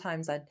 actually,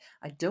 sometimes I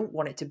don't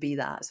want it to be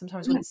that.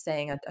 Sometimes what yeah, it's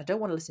saying, I don't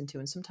want to listen to,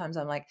 and sometimes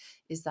I'm like,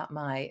 is that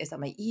my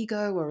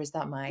ego or is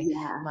that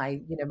yeah,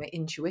 my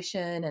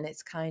intuition? And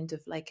it's kind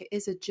of like it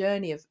is a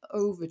journey of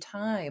over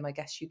time. I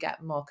guess you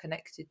get more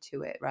connected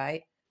to it,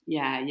 right?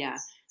 yeah.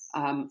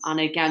 And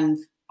again,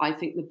 I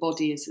think the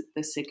body is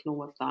the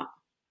signal of that.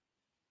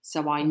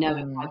 So I know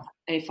Mm,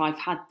 if I've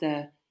had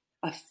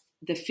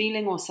the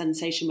feeling or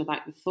sensation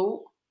without the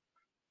thought,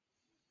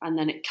 and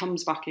then it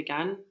comes back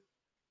again,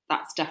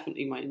 that's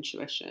definitely my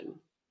intuition.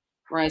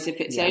 Whereas if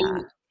it's Yeah.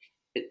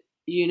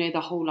 only,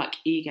 the whole like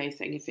ego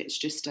thing, if it's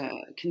just a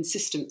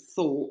consistent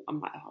thought,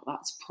 I'm like, oh,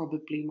 that's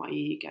probably my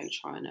ego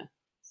trying to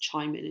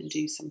chime in and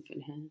do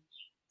something here,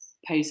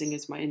 posing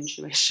as my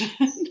intuition.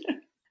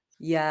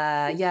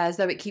 Yeah, as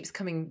though it keeps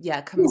coming,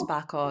 comes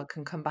back, or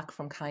can come back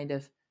from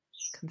can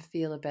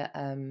feel a bit,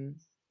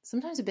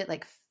 sometimes a bit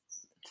like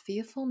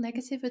fearful,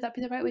 negative. Would that be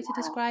the right way to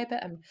describe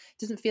it? It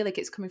doesn't feel like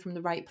it's coming from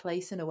the right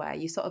place in a way.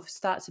 You sort of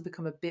start to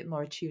become a bit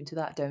more attuned to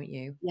that, don't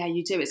you? Yeah,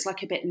 you do. It's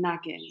like a bit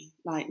nagging.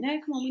 Like, no,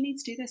 come on, we need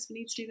to do this. And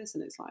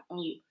it's like,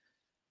 oh,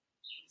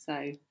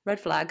 so. Red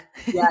flag.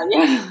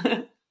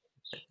 Yeah.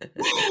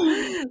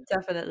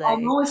 Definitely.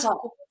 I'm always like,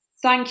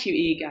 thank you,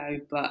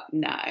 ego, but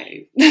no.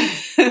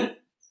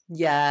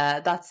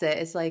 Yeah, that's it.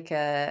 It's like,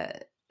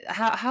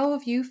 how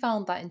have you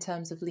found that in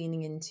terms of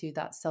leaning into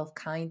that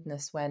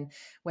self-kindness when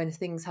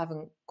things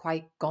haven't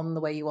quite gone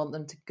the way you want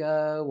them to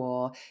go,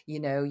 or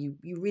you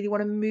really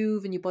want to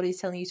move and your body's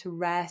telling you to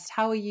rest?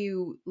 How are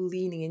you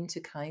leaning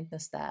into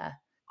kindness there?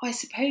 I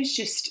suppose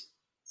just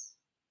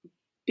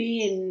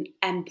being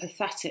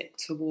empathetic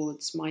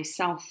towards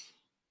myself,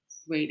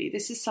 really.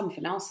 This is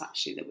something else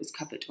actually that was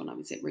covered when I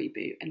was at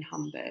Reboot in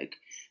Hamburg.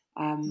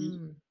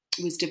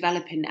 Was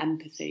developing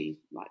empathy,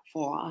 like,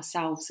 for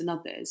ourselves and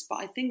others. But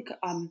I think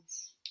I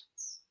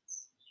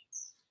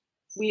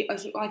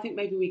think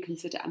maybe we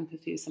consider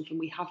empathy as something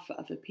we have for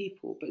other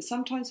people, but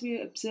sometimes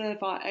we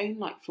observe our own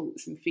like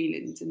thoughts and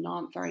feelings and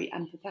aren't very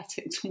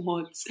empathetic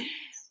towards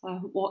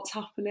what's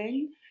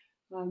happening.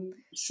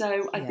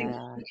 So I think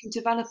we can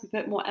develop a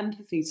bit more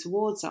empathy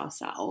towards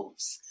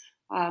ourselves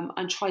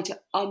and try to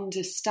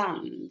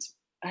understand.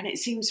 And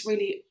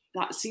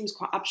that seems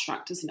quite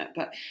abstract, doesn't it?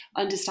 But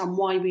understand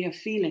why we are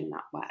feeling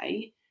that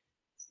way,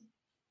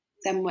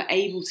 then we're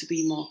able to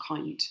be more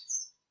kind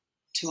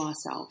to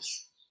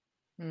ourselves.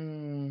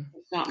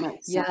 If that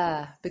makes sense.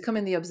 Yeah,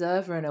 becoming the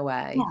observer in a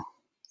way.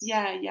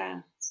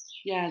 Yeah.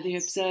 The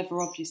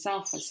observer of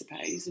yourself, I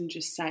suppose, and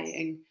just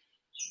saying,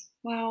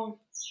 well,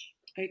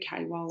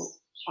 okay, well,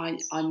 I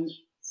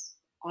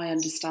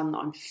understand that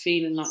I'm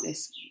feeling like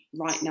this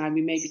right now.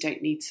 We maybe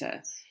don't need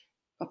to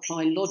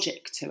apply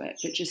logic to it,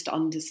 but just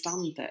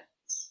understand that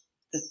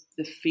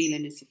the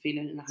feeling is the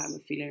feeling, and how we're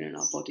feeling in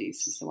our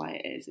bodies is the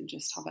way it is, and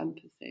just have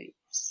empathy.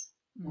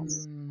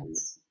 And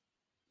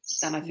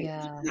then I think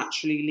we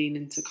naturally lean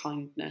into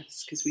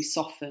kindness because we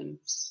soften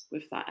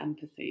with that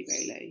empathy,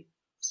 really.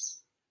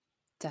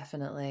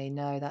 Definitely.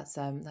 No, that's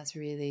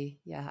really,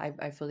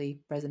 I fully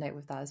resonate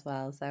with that as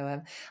well.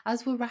 So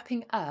as we're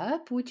wrapping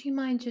up, would you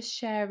mind just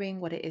sharing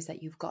what it is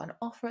that you've got on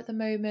offer at the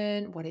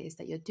moment, what it is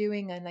that you're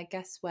doing, and I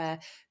guess where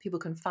people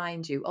can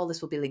find you? All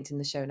this will be linked in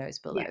the show notes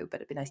below, but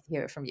it'd be nice to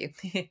hear it from you.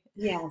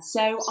 Yeah,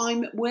 so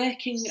I'm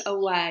working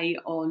away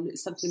on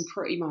something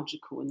pretty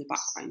magical in the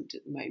background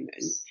at the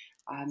moment.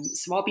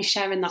 So I'll be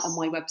sharing that on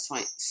my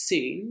website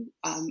soon.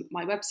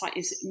 My website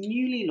is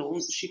newly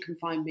launched. You can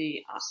find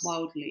me at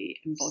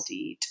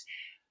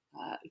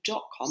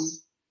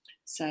wildlyembodied.com.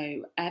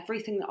 So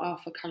everything that I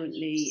offer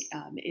currently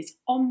is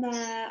on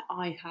there.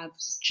 I have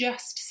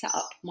just set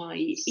up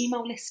my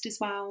email list as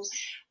well.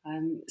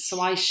 So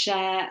I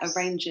share a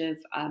range of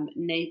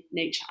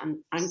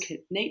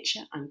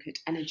nature-anchored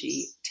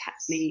energy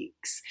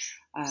techniques,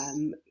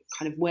 kind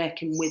of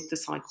working with the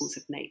cycles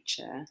of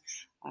nature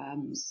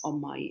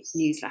on my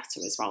newsletter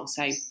as well.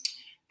 So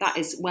that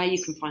is where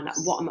you can find out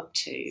what I'm up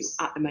to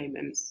at the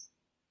moment.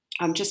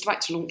 I'm just about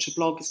to launch a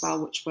blog as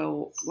well, which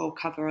will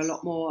cover a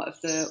lot more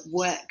of the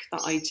work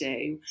that I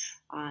do.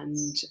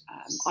 And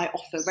I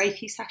offer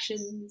Reiki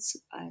sessions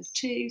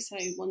too, so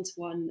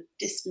one-to-one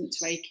distance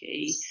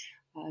Reiki,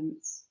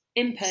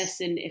 in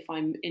person if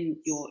I'm in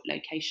your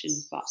location,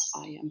 but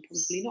I am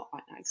probably not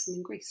right now because I'm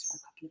in Greece for a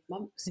couple of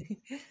months.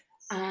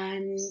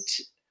 And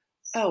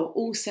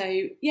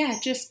also,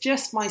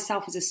 just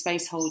myself as a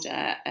space holder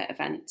at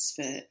events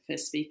for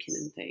speaking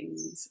and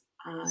things.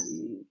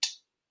 And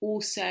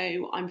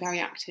also, I'm very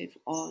active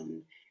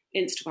on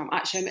Instagram.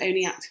 Actually, I'm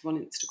only active on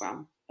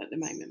Instagram at the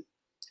moment.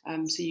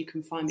 So you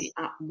can find me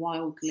at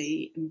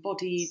Wildly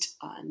Embodied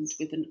and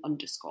with an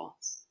underscore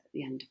at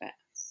the end of it.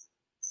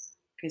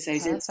 Because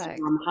those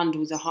Instagram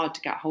handles are hard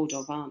to get hold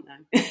of, aren't they?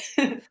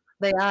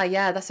 They are,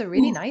 yeah. That's a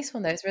really nice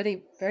one, though. It's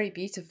really very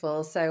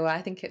beautiful. So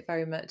I think it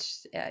very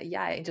much,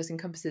 it just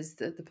encompasses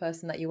the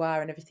person that you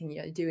are and everything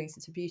you're doing. So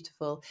it's a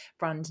beautiful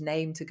brand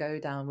name to go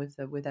down with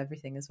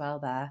everything as well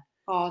there.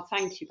 Oh,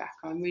 thank you,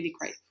 Becca. I'm really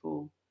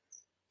grateful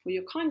for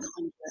your kind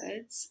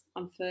words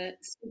and for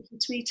speaking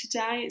to me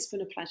today. It's been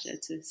a pleasure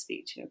to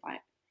speak to you about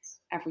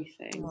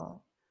everything.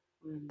 Oh.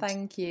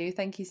 Thank you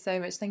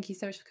so much. Thank you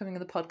so much for coming on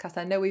the podcast.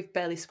 I know we've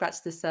barely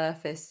scratched the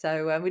surface,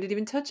 so we didn't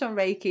even touch on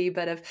Reiki,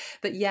 but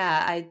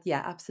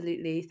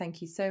absolutely.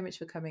 Thank you so much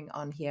for coming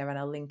on here, and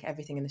I'll link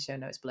everything in the show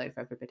notes below for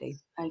everybody.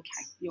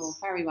 Okay, you're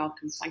very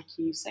welcome. Thank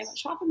you so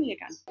much for having me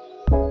again.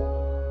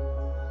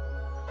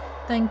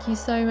 Thank you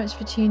so much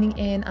for tuning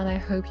in, and I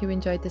hope you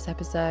enjoyed this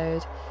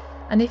episode.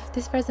 And if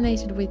this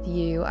resonated with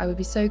you, I would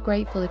be so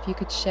grateful if you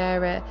could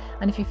share it,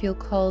 and if you feel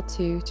called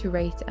to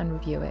rate and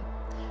review it.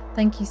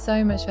 Thank you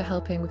so much for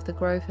helping with the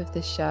growth of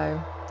this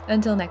show.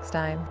 Until next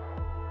time.